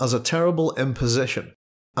as a terrible imposition,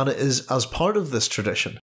 and it is as part of this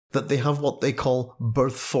tradition that they have what they call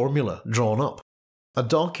birth formula drawn up, a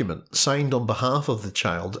document signed on behalf of the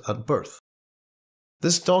child at birth.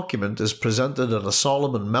 This document is presented at a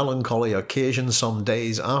solemn and melancholy occasion some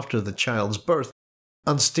days after the child's birth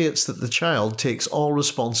and states that the child takes all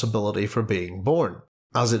responsibility for being born,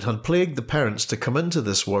 as it had plagued the parents to come into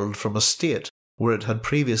this world from a state where it had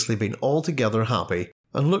previously been altogether happy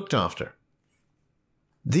and looked after.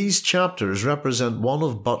 These chapters represent one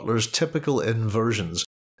of Butler's typical inversions,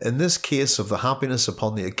 in this case of the happiness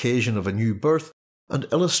upon the occasion of a new birth, and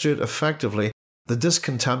illustrate effectively the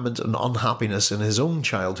discontentment and unhappiness in his own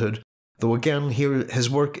childhood, though again here his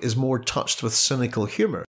work is more touched with cynical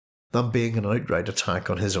humour than being an outright attack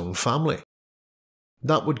on his own family.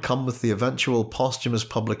 That would come with the eventual posthumous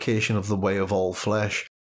publication of The Way of All Flesh.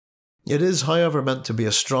 It is, however, meant to be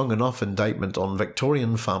a strong enough indictment on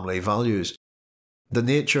Victorian family values. The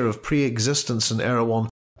nature of pre-existence in Erewhon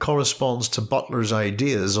corresponds to Butler's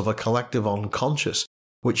ideas of a collective unconscious,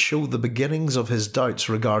 which show the beginnings of his doubts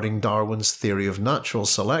regarding Darwin's theory of natural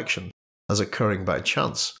selection as occurring by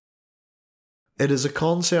chance. It is a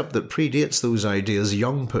concept that predates those ideas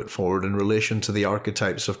Jung put forward in relation to the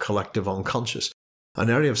archetypes of collective unconscious, an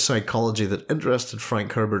area of psychology that interested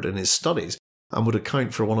Frank Herbert in his studies and would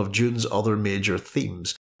account for one of Dune's other major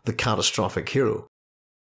themes, the catastrophic hero.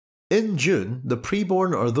 In Dune, the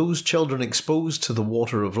preborn are those children exposed to the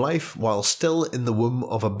water of life while still in the womb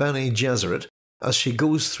of a Bene Gesserit as she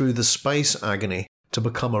goes through the spice agony to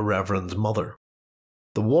become a reverend mother.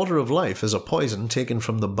 The water of life is a poison taken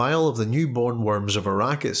from the bile of the newborn worms of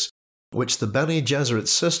Arrakis, which the Bene Gesserit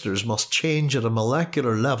sisters must change at a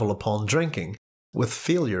molecular level upon drinking, with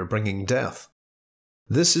failure bringing death.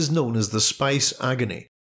 This is known as the spice agony,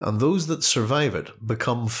 and those that survive it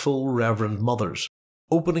become full reverend mothers,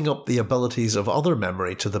 opening up the abilities of other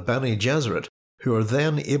memory to the Bene Gesserit, who are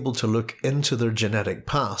then able to look into their genetic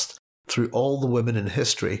past through all the women in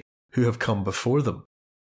history who have come before them.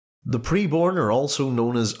 The preborn are also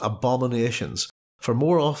known as abominations, for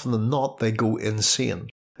more often than not they go insane,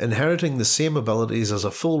 inheriting the same abilities as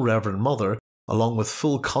a full reverend mother along with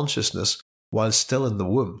full consciousness while still in the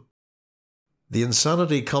womb. The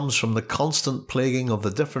insanity comes from the constant plaguing of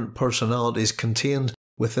the different personalities contained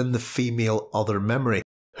within the female other memory,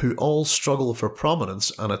 who all struggle for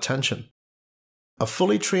prominence and attention. A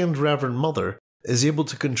fully trained reverend mother is able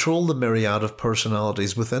to control the myriad of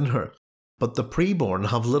personalities within her, but the preborn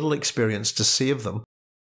have little experience to save them,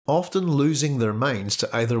 often losing their minds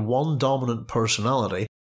to either one dominant personality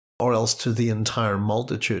or else to the entire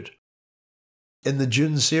multitude. In the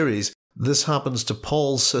Dune series, this happens to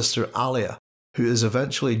Paul's sister Alia, who is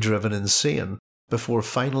eventually driven insane before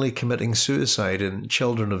finally committing suicide in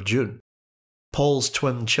Children of Dune. Paul's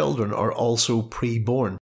twin children are also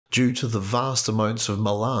preborn, due to the vast amounts of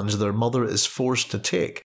melange their mother is forced to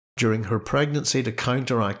take during her pregnancy to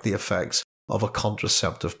counteract the effects of a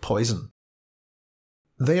contraceptive poison.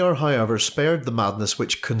 They are, however, spared the madness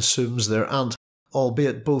which consumes their aunt,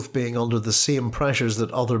 albeit both being under the same pressures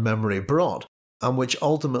that other memory brought, and which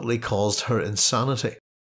ultimately caused her insanity.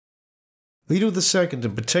 Leto II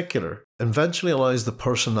in particular eventually allows the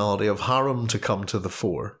personality of Harem to come to the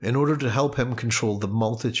fore in order to help him control the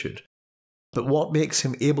multitude. But what makes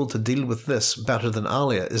him able to deal with this better than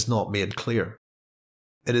Alia is not made clear.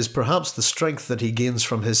 It is perhaps the strength that he gains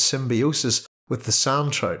from his symbiosis with the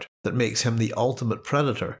sand trout that makes him the ultimate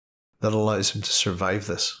predator that allows him to survive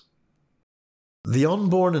this. The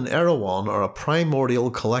Unborn in Erewhon are a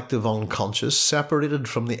primordial collective unconscious separated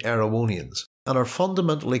from the Erewhonians, and are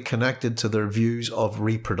fundamentally connected to their views of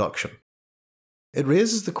reproduction. It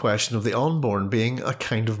raises the question of the Unborn being a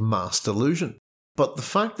kind of mass delusion, but the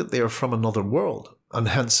fact that they are from another world, and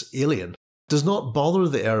hence alien, does not bother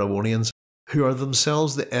the Erewhonians, who are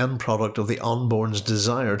themselves the end product of the Unborn's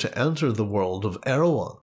desire to enter the world of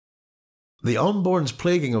Erewhon. The Unborn's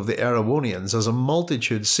plaguing of the Erewhonians as a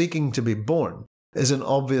multitude seeking to be born is an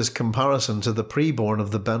obvious comparison to the preborn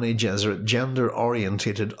of the Bene Gesserit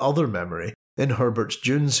gender-orientated other memory in Herbert's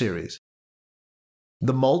Dune series.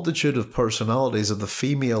 The multitude of personalities of the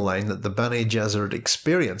female line that the Bene Gesserit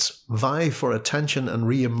experience vie for attention and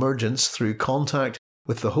re-emergence through contact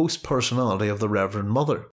with the host personality of the Reverend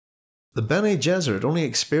Mother. The Bene Gesserit only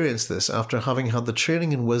experience this after having had the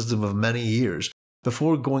training and wisdom of many years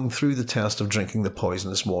before going through the test of drinking the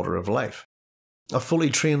poisonous water of life. A fully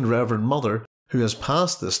trained Reverend Mother who has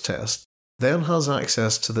passed this test then has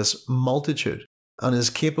access to this multitude and is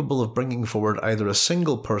capable of bringing forward either a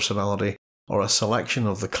single personality or a selection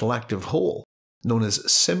of the collective whole, known as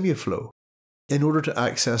simuflow, in order to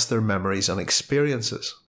access their memories and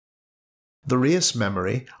experiences. The race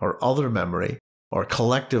memory, or other memory, or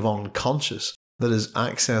collective unconscious that is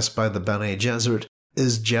accessed by the Bene Gesserit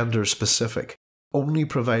is gender-specific, only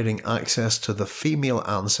providing access to the female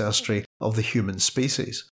ancestry of the human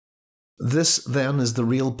species. This then is the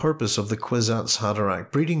real purpose of the Kwisatz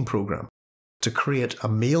Haderach breeding program, to create a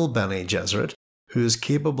male Bene Gesserit who is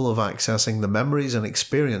capable of accessing the memories and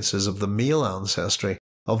experiences of the male ancestry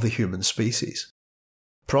of the human species.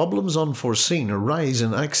 Problems unforeseen arise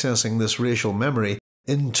in accessing this racial memory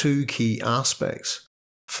in two key aspects.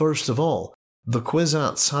 First of all, the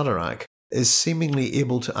Kwisatz Haderach is seemingly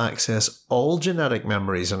able to access all genetic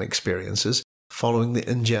memories and experiences following the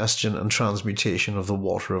ingestion and transmutation of the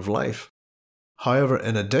water of life. However,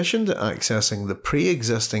 in addition to accessing the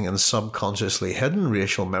pre-existing and subconsciously hidden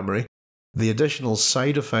racial memory, the additional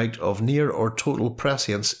side effect of near or total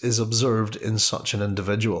prescience is observed in such an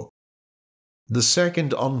individual. The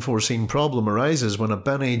second unforeseen problem arises when a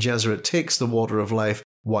Bene Gesserit takes the water of life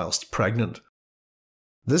whilst pregnant.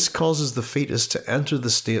 This causes the fetus to enter the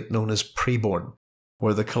state known as preborn,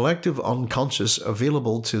 where the collective unconscious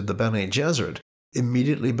available to the Bene Gesserit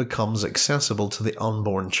immediately becomes accessible to the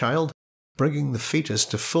unborn child, bringing the fetus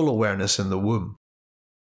to full awareness in the womb.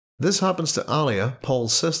 This happens to Alia,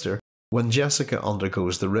 Paul's sister, when Jessica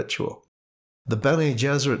undergoes the ritual. The Bene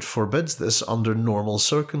Gesserit forbids this under normal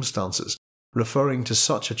circumstances, referring to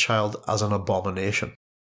such a child as an abomination.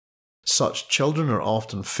 Such children are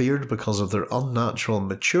often feared because of their unnatural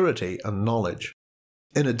maturity and knowledge.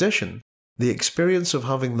 In addition, the experience of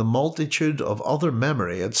having the multitude of other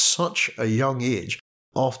memory at such a young age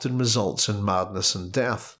often results in madness and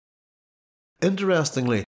death.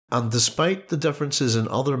 Interestingly, and despite the differences in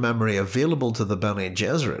other memory available to the Bene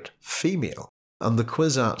Gesserit, female, and the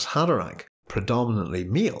Kwisatz Haderach, predominantly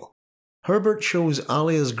male, Herbert shows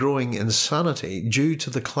Alia's growing insanity due to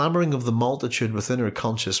the clamouring of the multitude within her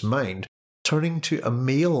conscious mind turning to a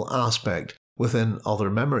male aspect within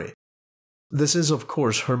other memory. This is of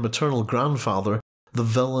course her maternal grandfather, the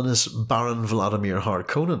villainous Baron Vladimir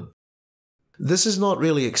Harkonnen. This is not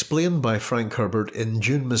really explained by Frank Herbert in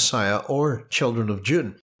Dune Messiah or Children of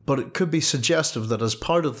Dune, but it could be suggestive that as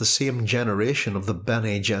part of the same generation of the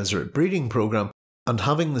Bene Gesserit breeding program and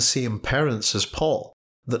having the same parents as Paul,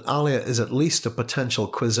 that Alia is at least a potential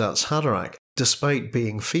Kwisatz Haderach despite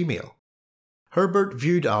being female. Herbert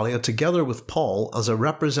viewed Alia together with Paul as a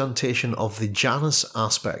representation of the Janus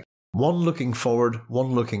aspect, one looking forward,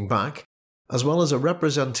 one looking back, as well as a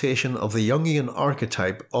representation of the Jungian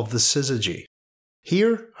archetype of the syzygy.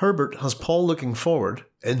 Here, Herbert has Paul looking forward,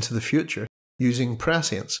 into the future, using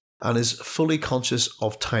prescience, and is fully conscious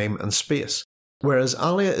of time and space, whereas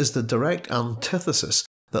Alia is the direct antithesis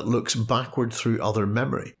that looks backward through other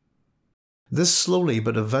memory. This slowly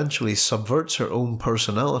but eventually subverts her own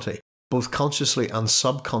personality, both consciously and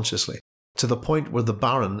subconsciously, to the point where the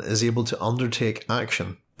Baron is able to undertake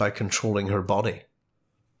action by controlling her body.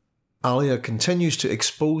 Alia continues to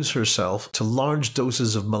expose herself to large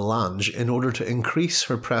doses of melange in order to increase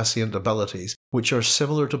her prescient abilities, which are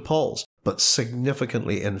similar to Paul's, but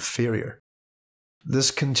significantly inferior. This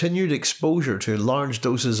continued exposure to large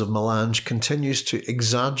doses of melange continues to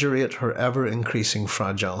exaggerate her ever-increasing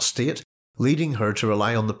fragile state, leading her to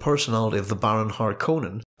rely on the personality of the Baron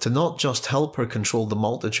Harkonnen to not just help her control the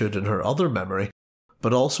multitude in her other memory,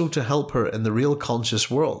 but also to help her in the real conscious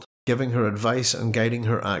world, giving her advice and guiding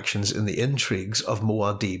her actions in the intrigues of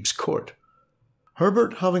Muad'Dib's court.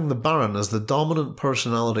 Herbert having the Baron as the dominant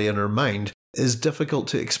personality in her mind is difficult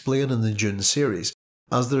to explain in the Dune series,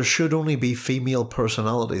 as there should only be female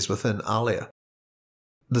personalities within Alia.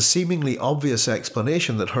 The seemingly obvious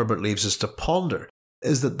explanation that Herbert leaves us to ponder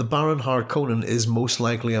is that the Baron Harkonnen is most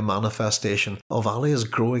likely a manifestation of Alia's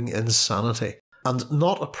growing insanity, and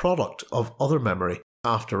not a product of other memory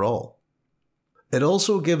after all. It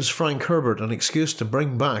also gives Frank Herbert an excuse to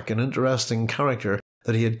bring back an interesting character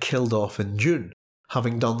that he had killed off in Dune,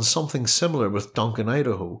 having done something similar with Duncan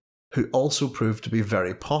Idaho, who also proved to be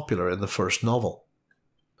very popular in the first novel.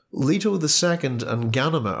 Leto II and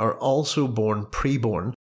Ganima are also born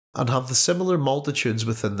preborn and have the similar multitudes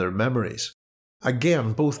within their memories.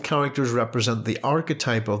 Again, both characters represent the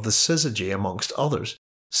archetype of the syzygy amongst others.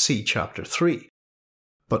 See Chapter 3.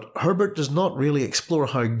 But Herbert does not really explore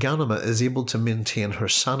how Ganima is able to maintain her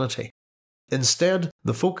sanity. Instead,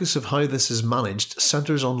 the focus of how this is managed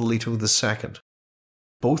centres on Leto II.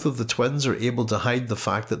 Both of the twins are able to hide the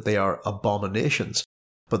fact that they are abominations,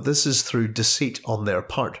 but this is through deceit on their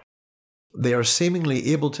part. They are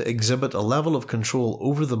seemingly able to exhibit a level of control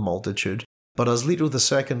over the multitude, but as Leto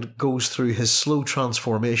II goes through his slow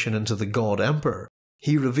transformation into the God Emperor,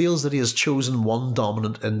 he reveals that he has chosen one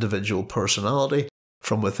dominant individual personality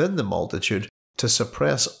from within the multitude to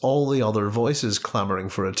suppress all the other voices clamouring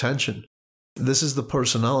for attention. This is the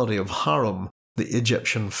personality of Harum, the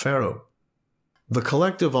Egyptian pharaoh. The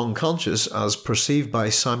collective unconscious, as perceived by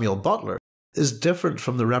Samuel Butler, is different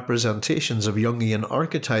from the representations of Jungian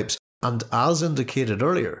archetypes and, as indicated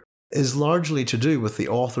earlier, is largely to do with the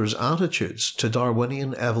author's attitudes to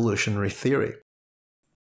Darwinian evolutionary theory.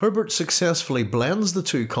 Herbert successfully blends the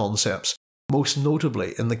two concepts, most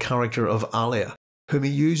notably in the character of Alia, whom he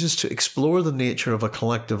uses to explore the nature of a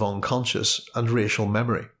collective unconscious and racial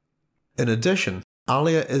memory. In addition,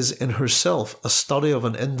 Alia is in herself a study of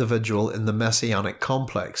an individual in the messianic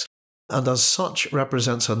complex, and as such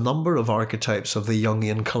represents a number of archetypes of the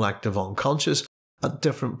Jungian collective unconscious at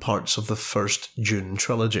different parts of the first Dune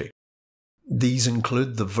trilogy. These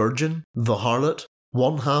include the virgin, the harlot,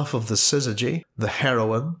 one half of the syzygy, the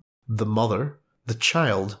heroine, the mother, the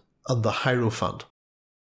child, and the hierophant.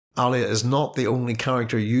 Alia is not the only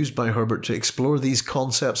character used by Herbert to explore these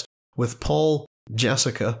concepts, with Paul,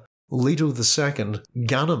 Jessica, Leto II,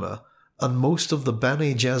 Ganima, and most of the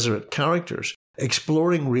Bene Gesserit characters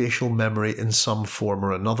exploring racial memory in some form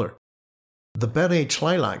or another. The Bene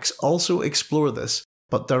Tleilax also explore this,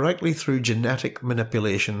 but directly through genetic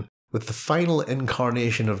manipulation, with the final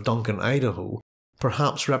incarnation of Duncan Idaho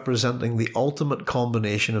perhaps representing the ultimate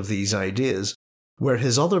combination of these ideas, where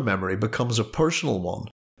his other memory becomes a personal one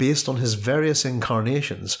based on his various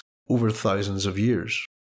incarnations over thousands of years.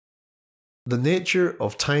 The nature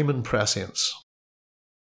of time and prescience.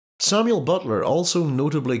 Samuel Butler also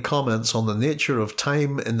notably comments on the nature of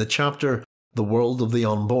time in the chapter The World of the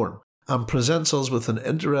Unborn, and presents us with an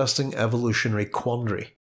interesting evolutionary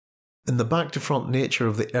quandary. In the back-to-front nature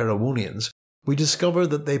of the Erewhonians, we discover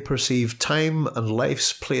that they perceive time and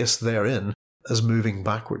life's place therein as moving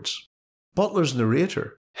backwards. Butler's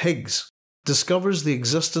narrator, Higgs, discovers the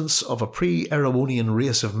existence of a pre-Erewhonian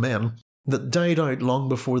race of men that died out long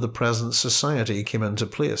before the present society came into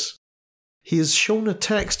place. He is shown a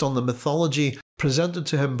text on the mythology presented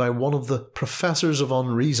to him by one of the professors of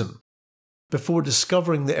unreason. Before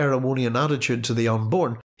discovering the Erewhonian attitude to the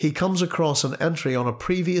unborn, he comes across an entry on a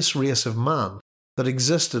previous race of man that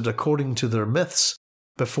existed according to their myths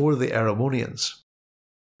before the Erewhonians.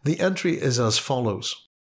 The entry is as follows.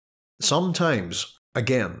 Sometimes,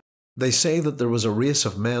 again, they say that there was a race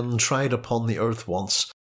of men tried upon the earth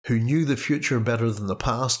once, who knew the future better than the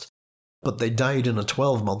past, but they died in a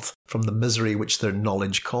 12-month from the misery which their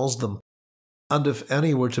knowledge caused them. And if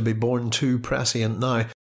any were to be born too prescient now,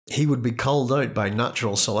 he would be culled out by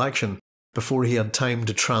natural selection before he had time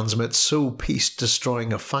to transmit so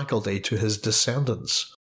peace-destroying a faculty to his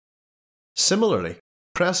descendants. Similarly,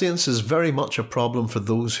 prescience is very much a problem for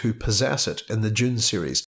those who possess it in the Dune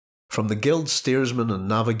series, from the guild steersmen and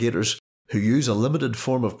navigators who use a limited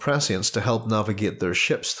form of prescience to help navigate their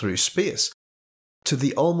ships through space, to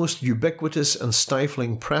the almost ubiquitous and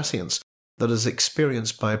stifling prescience that is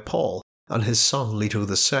experienced by Paul and his son Leto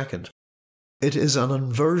II. It is an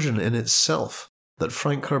inversion in itself that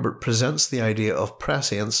Frank Herbert presents the idea of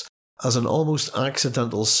prescience as an almost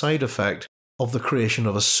accidental side effect of the creation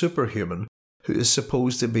of a superhuman who is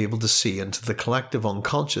supposed to be able to see into the collective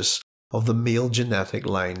unconscious of the male genetic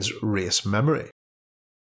line's race memory.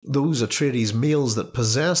 Those Atreides males that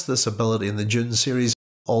possess this ability in the Dune series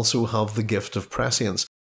also have the gift of prescience,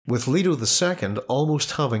 with Leto II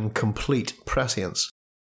almost having complete prescience.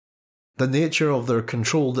 The nature of their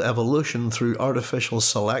controlled evolution through artificial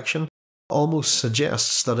selection almost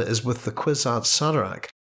suggests that it is with the Kwisatz Haderach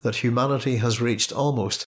that humanity has reached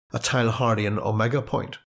almost a Teilhardian omega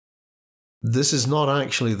point. This is not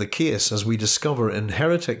actually the case, as we discover in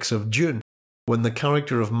Heretics of Dune, when the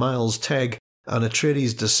character of Miles Tegg, an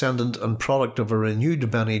Atreides descendant and product of a renewed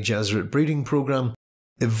Bene Gesserit breeding program,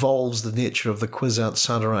 evolves the nature of the Kwisatz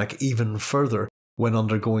Haderach even further when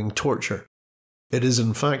undergoing torture. It is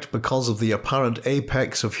in fact because of the apparent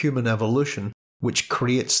apex of human evolution which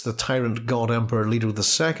creates the tyrant god Emperor Leto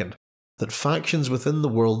II, that factions within the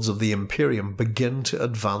worlds of the Imperium begin to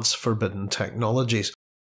advance forbidden technologies.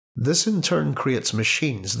 This in turn creates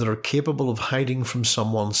machines that are capable of hiding from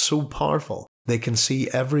someone so powerful they can see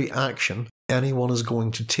every action anyone is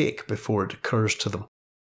going to take before it occurs to them.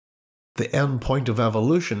 The end point of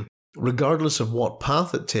evolution, regardless of what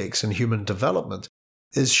path it takes in human development,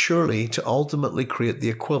 is surely to ultimately create the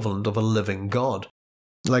equivalent of a living god.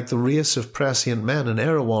 Like the race of prescient men in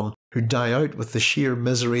Erewhon who die out with the sheer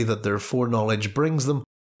misery that their foreknowledge brings them,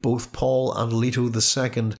 both Paul and Leto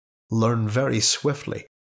II learn very swiftly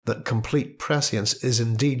that complete prescience is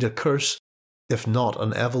indeed a curse, if not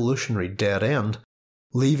an evolutionary dead end,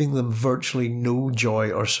 leaving them virtually no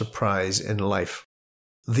joy or surprise in life.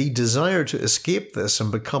 The desire to escape this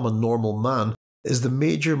and become a normal man is the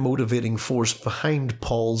major motivating force behind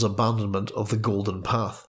Paul's abandonment of the Golden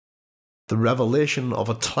Path. The revelation of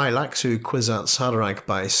a Tleilaxu Kwisatz Haderach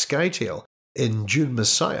by Scytale in Dune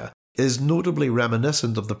Messiah is notably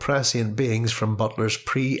reminiscent of the prescient beings from Butler's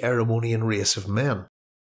pre-Erewhonian race of men.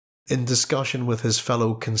 In discussion with his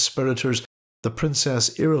fellow conspirators, the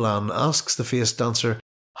Princess Irulan asks the face dancer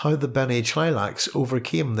how the Bene Tleilax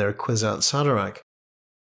overcame their Kwisatz Haderach.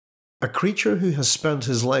 A creature who has spent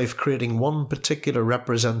his life creating one particular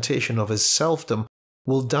representation of his selfdom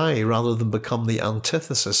will die rather than become the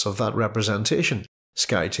antithesis of that representation,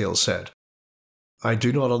 Scytale said. I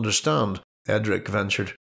do not understand, Edric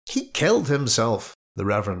ventured. He killed himself, the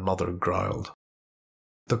Reverend Mother growled.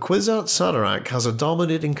 The Kwisatz Haderach has a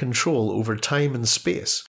dominating control over time and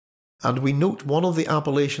space, and we note one of the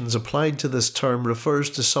appellations applied to this term refers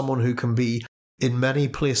to someone who can be in many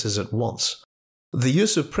places at once. The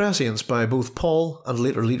use of prescience by both Paul and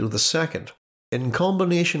later Leto II, in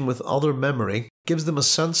combination with other memory, gives them a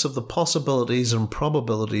sense of the possibilities and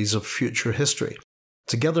probabilities of future history,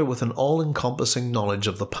 together with an all-encompassing knowledge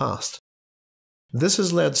of the past. This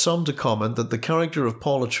has led some to comment that the character of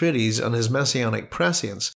Paul Atreides and his messianic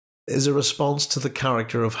prescience is a response to the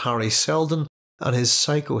character of Harry Seldon and his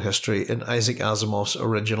psychohistory in Isaac Asimov's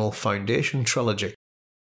original Foundation trilogy.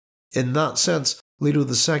 In that sense, Leto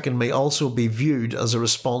II may also be viewed as a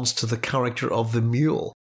response to the character of the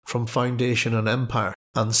Mule from Foundation and Empire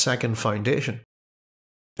and Second Foundation.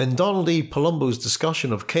 In Donald E. Palumbo's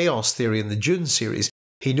discussion of chaos theory in the Dune series,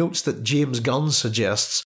 he notes that James Gunn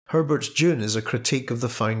suggests Herbert's Dune is a critique of the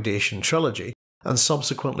Foundation trilogy, and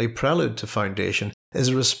subsequently Prelude to Foundation is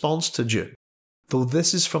a response to Dune, though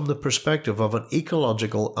this is from the perspective of an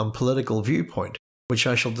ecological and political viewpoint, which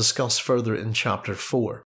I shall discuss further in Chapter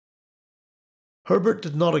 4. Herbert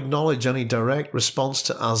did not acknowledge any direct response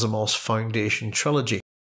to Asimov's Foundation trilogy,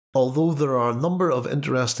 although there are a number of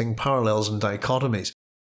interesting parallels and dichotomies.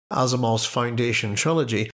 Asimov's Foundation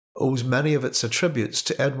trilogy owes many of its attributes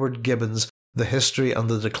to Edward Gibbon's The History and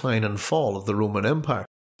the Decline and Fall of the Roman Empire,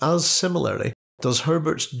 as similarly does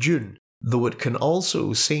Herbert's Dune, though it can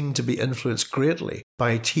also seem to be influenced greatly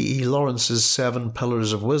by T.E. Lawrence's Seven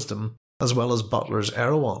Pillars of Wisdom, as well as Butler's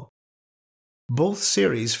Erewhon. Both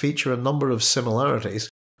series feature a number of similarities,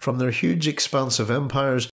 from their huge expansive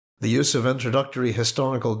empires, the use of introductory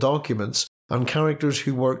historical documents, and characters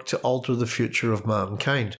who work to alter the future of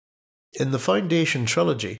mankind. In the Foundation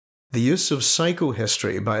trilogy, the use of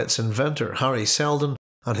psychohistory by its inventor Harry Seldon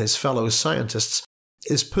and his fellow scientists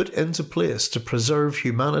is put into place to preserve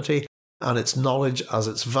humanity and its knowledge as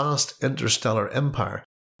its vast interstellar empire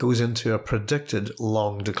goes into a predicted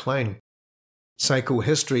long decline.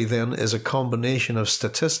 Psychohistory then is a combination of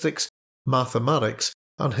statistics, mathematics,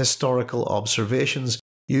 and historical observations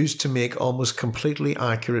used to make almost completely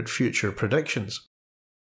accurate future predictions.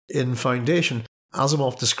 In Foundation,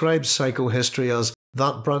 Asimov describes psychohistory as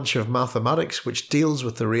that branch of mathematics which deals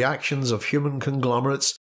with the reactions of human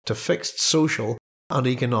conglomerates to fixed social and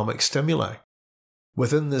economic stimuli.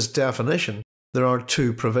 Within this definition, there are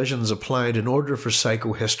two provisions applied in order for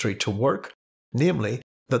psychohistory to work, namely,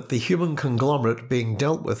 that the human conglomerate being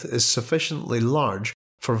dealt with is sufficiently large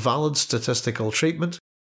for valid statistical treatment,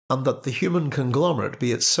 and that the human conglomerate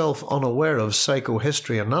be itself unaware of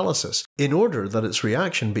psychohistory analysis in order that its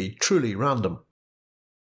reaction be truly random.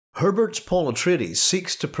 Herbert's Paul Atreides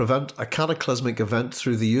seeks to prevent a cataclysmic event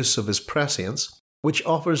through the use of his prescience, which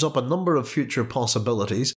offers up a number of future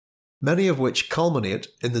possibilities, many of which culminate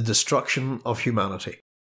in the destruction of humanity.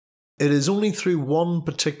 It is only through one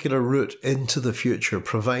particular route into the future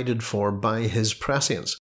provided for by his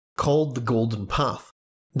prescience, called the Golden Path,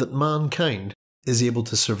 that mankind is able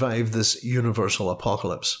to survive this universal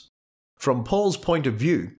apocalypse. From Paul's point of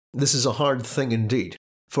view, this is a hard thing indeed,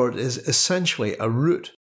 for it is essentially a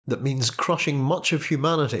route that means crushing much of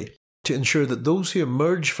humanity to ensure that those who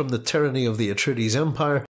emerge from the tyranny of the Atreides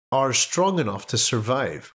Empire are strong enough to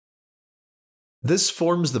survive. This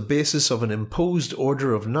forms the basis of an imposed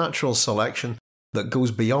order of natural selection that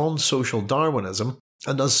goes beyond social Darwinism,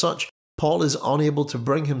 and as such, Paul is unable to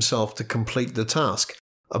bring himself to complete the task,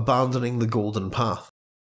 abandoning the Golden Path.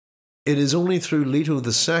 It is only through Leto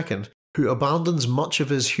II, who abandons much of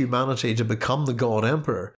his humanity to become the God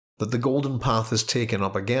Emperor, that the Golden Path is taken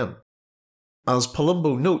up again. As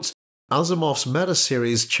Palumbo notes, Asimov's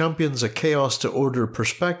meta-series champions a chaos to order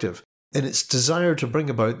perspective in its desire to bring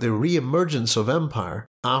about the re-emergence of empire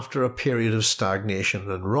after a period of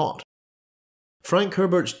stagnation and rot. Frank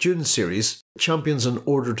Herbert's Dune series champions an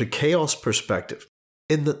order to chaos perspective,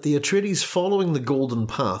 in that the Atreides following the Golden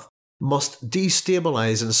Path must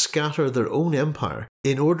destabilise and scatter their own empire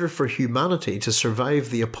in order for humanity to survive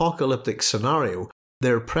the apocalyptic scenario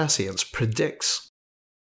their prescience predicts.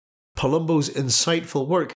 Palumbo's insightful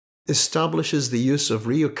work establishes the use of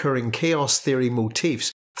reoccurring chaos theory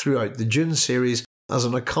motifs throughout the Dune series as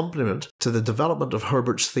an accompaniment to the development of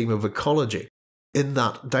Herbert's theme of ecology, in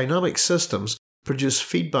that dynamic systems produce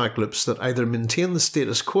feedback loops that either maintain the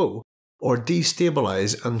status quo or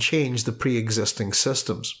destabilise and change the pre-existing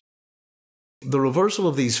systems. The reversal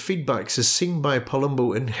of these feedbacks is seen by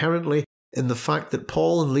Palumbo inherently in the fact that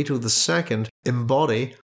Paul and Leto II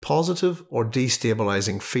embody positive or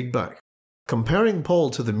destabilising feedback. Comparing Paul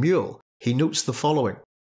to the mule, he notes the following.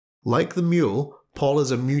 Like the mule, Paul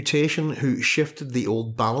is a mutation who shifted the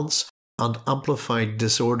old balance and amplified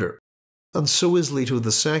disorder, and so is Leto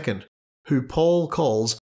II, who Paul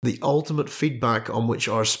calls the ultimate feedback on which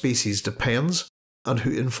our species depends, and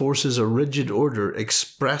who enforces a rigid order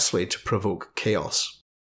expressly to provoke chaos.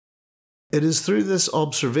 It is through this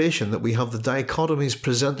observation that we have the dichotomies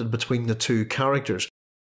presented between the two characters.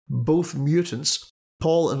 Both mutants,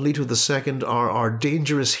 Paul and Leto II, are our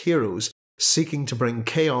dangerous heroes seeking to bring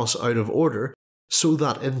chaos out of order so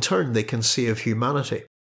that in turn they can save humanity.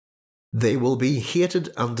 They will be hated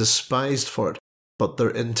and despised for it, but their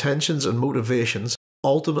intentions and motivations,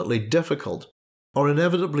 ultimately difficult, are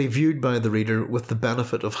inevitably viewed by the reader with the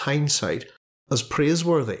benefit of hindsight as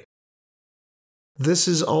praiseworthy. This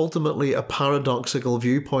is ultimately a paradoxical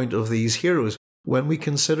viewpoint of these heroes when we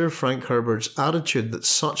consider Frank Herbert's attitude that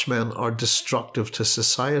such men are destructive to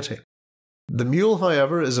society. The mule,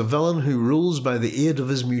 however, is a villain who rules by the aid of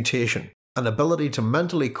his mutation, an ability to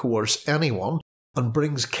mentally coerce anyone, and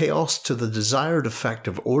brings chaos to the desired effect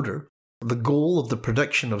of order, the goal of the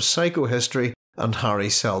prediction of psychohistory and Harry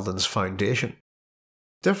Seldon's Foundation.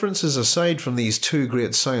 Differences aside from these two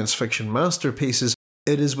great science fiction masterpieces,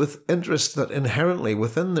 it is with interest that inherently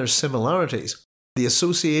within their similarities, the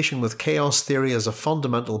association with chaos theory as a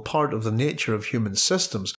fundamental part of the nature of human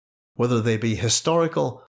systems, whether they be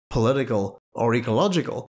historical, political, or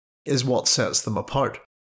ecological, is what sets them apart.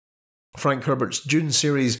 Frank Herbert's Dune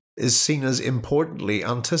series is seen as importantly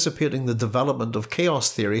anticipating the development of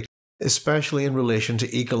chaos theory, especially in relation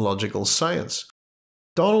to ecological science.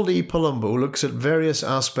 Donald E. Palumbo looks at various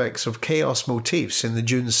aspects of chaos motifs in the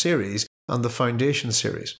Dune series and the Foundation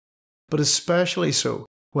series, but especially so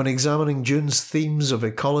when examining Dune's themes of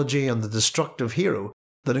ecology and the destructive hero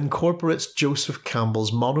that incorporates Joseph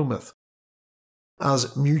Campbell's monomyth.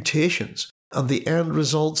 As mutations and the end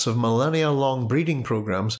results of millennia-long breeding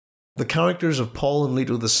programs, the characters of Paul and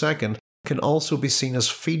Leto II can also be seen as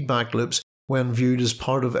feedback loops when viewed as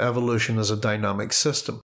part of evolution as a dynamic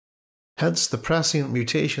system. Hence, the prescient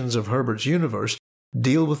mutations of Herbert's universe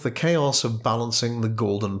deal with the chaos of balancing the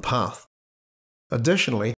Golden Path.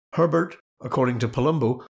 Additionally, Herbert, according to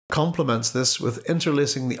Palumbo, complements this with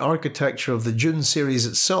interlacing the architecture of the Dune series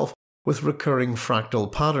itself with recurring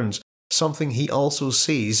fractal patterns, something he also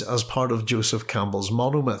sees as part of Joseph Campbell's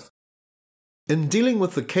monomyth. In dealing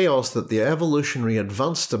with the chaos that the evolutionary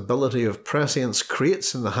advanced ability of prescience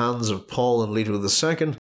creates in the hands of Paul and Leto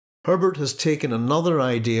II, Herbert has taken another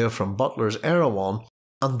idea from Butler's Erewhon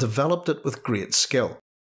and developed it with great skill.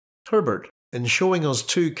 Herbert, in showing us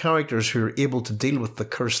two characters who are able to deal with the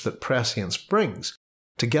curse that prescience brings,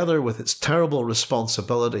 together with its terrible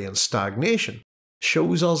responsibility and stagnation,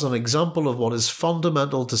 shows us an example of what is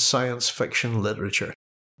fundamental to science fiction literature,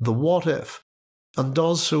 the what if, and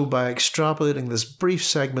does so by extrapolating this brief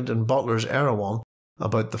segment in Butler's Erewhon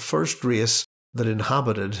about the first race that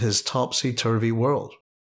inhabited his topsy-turvy world.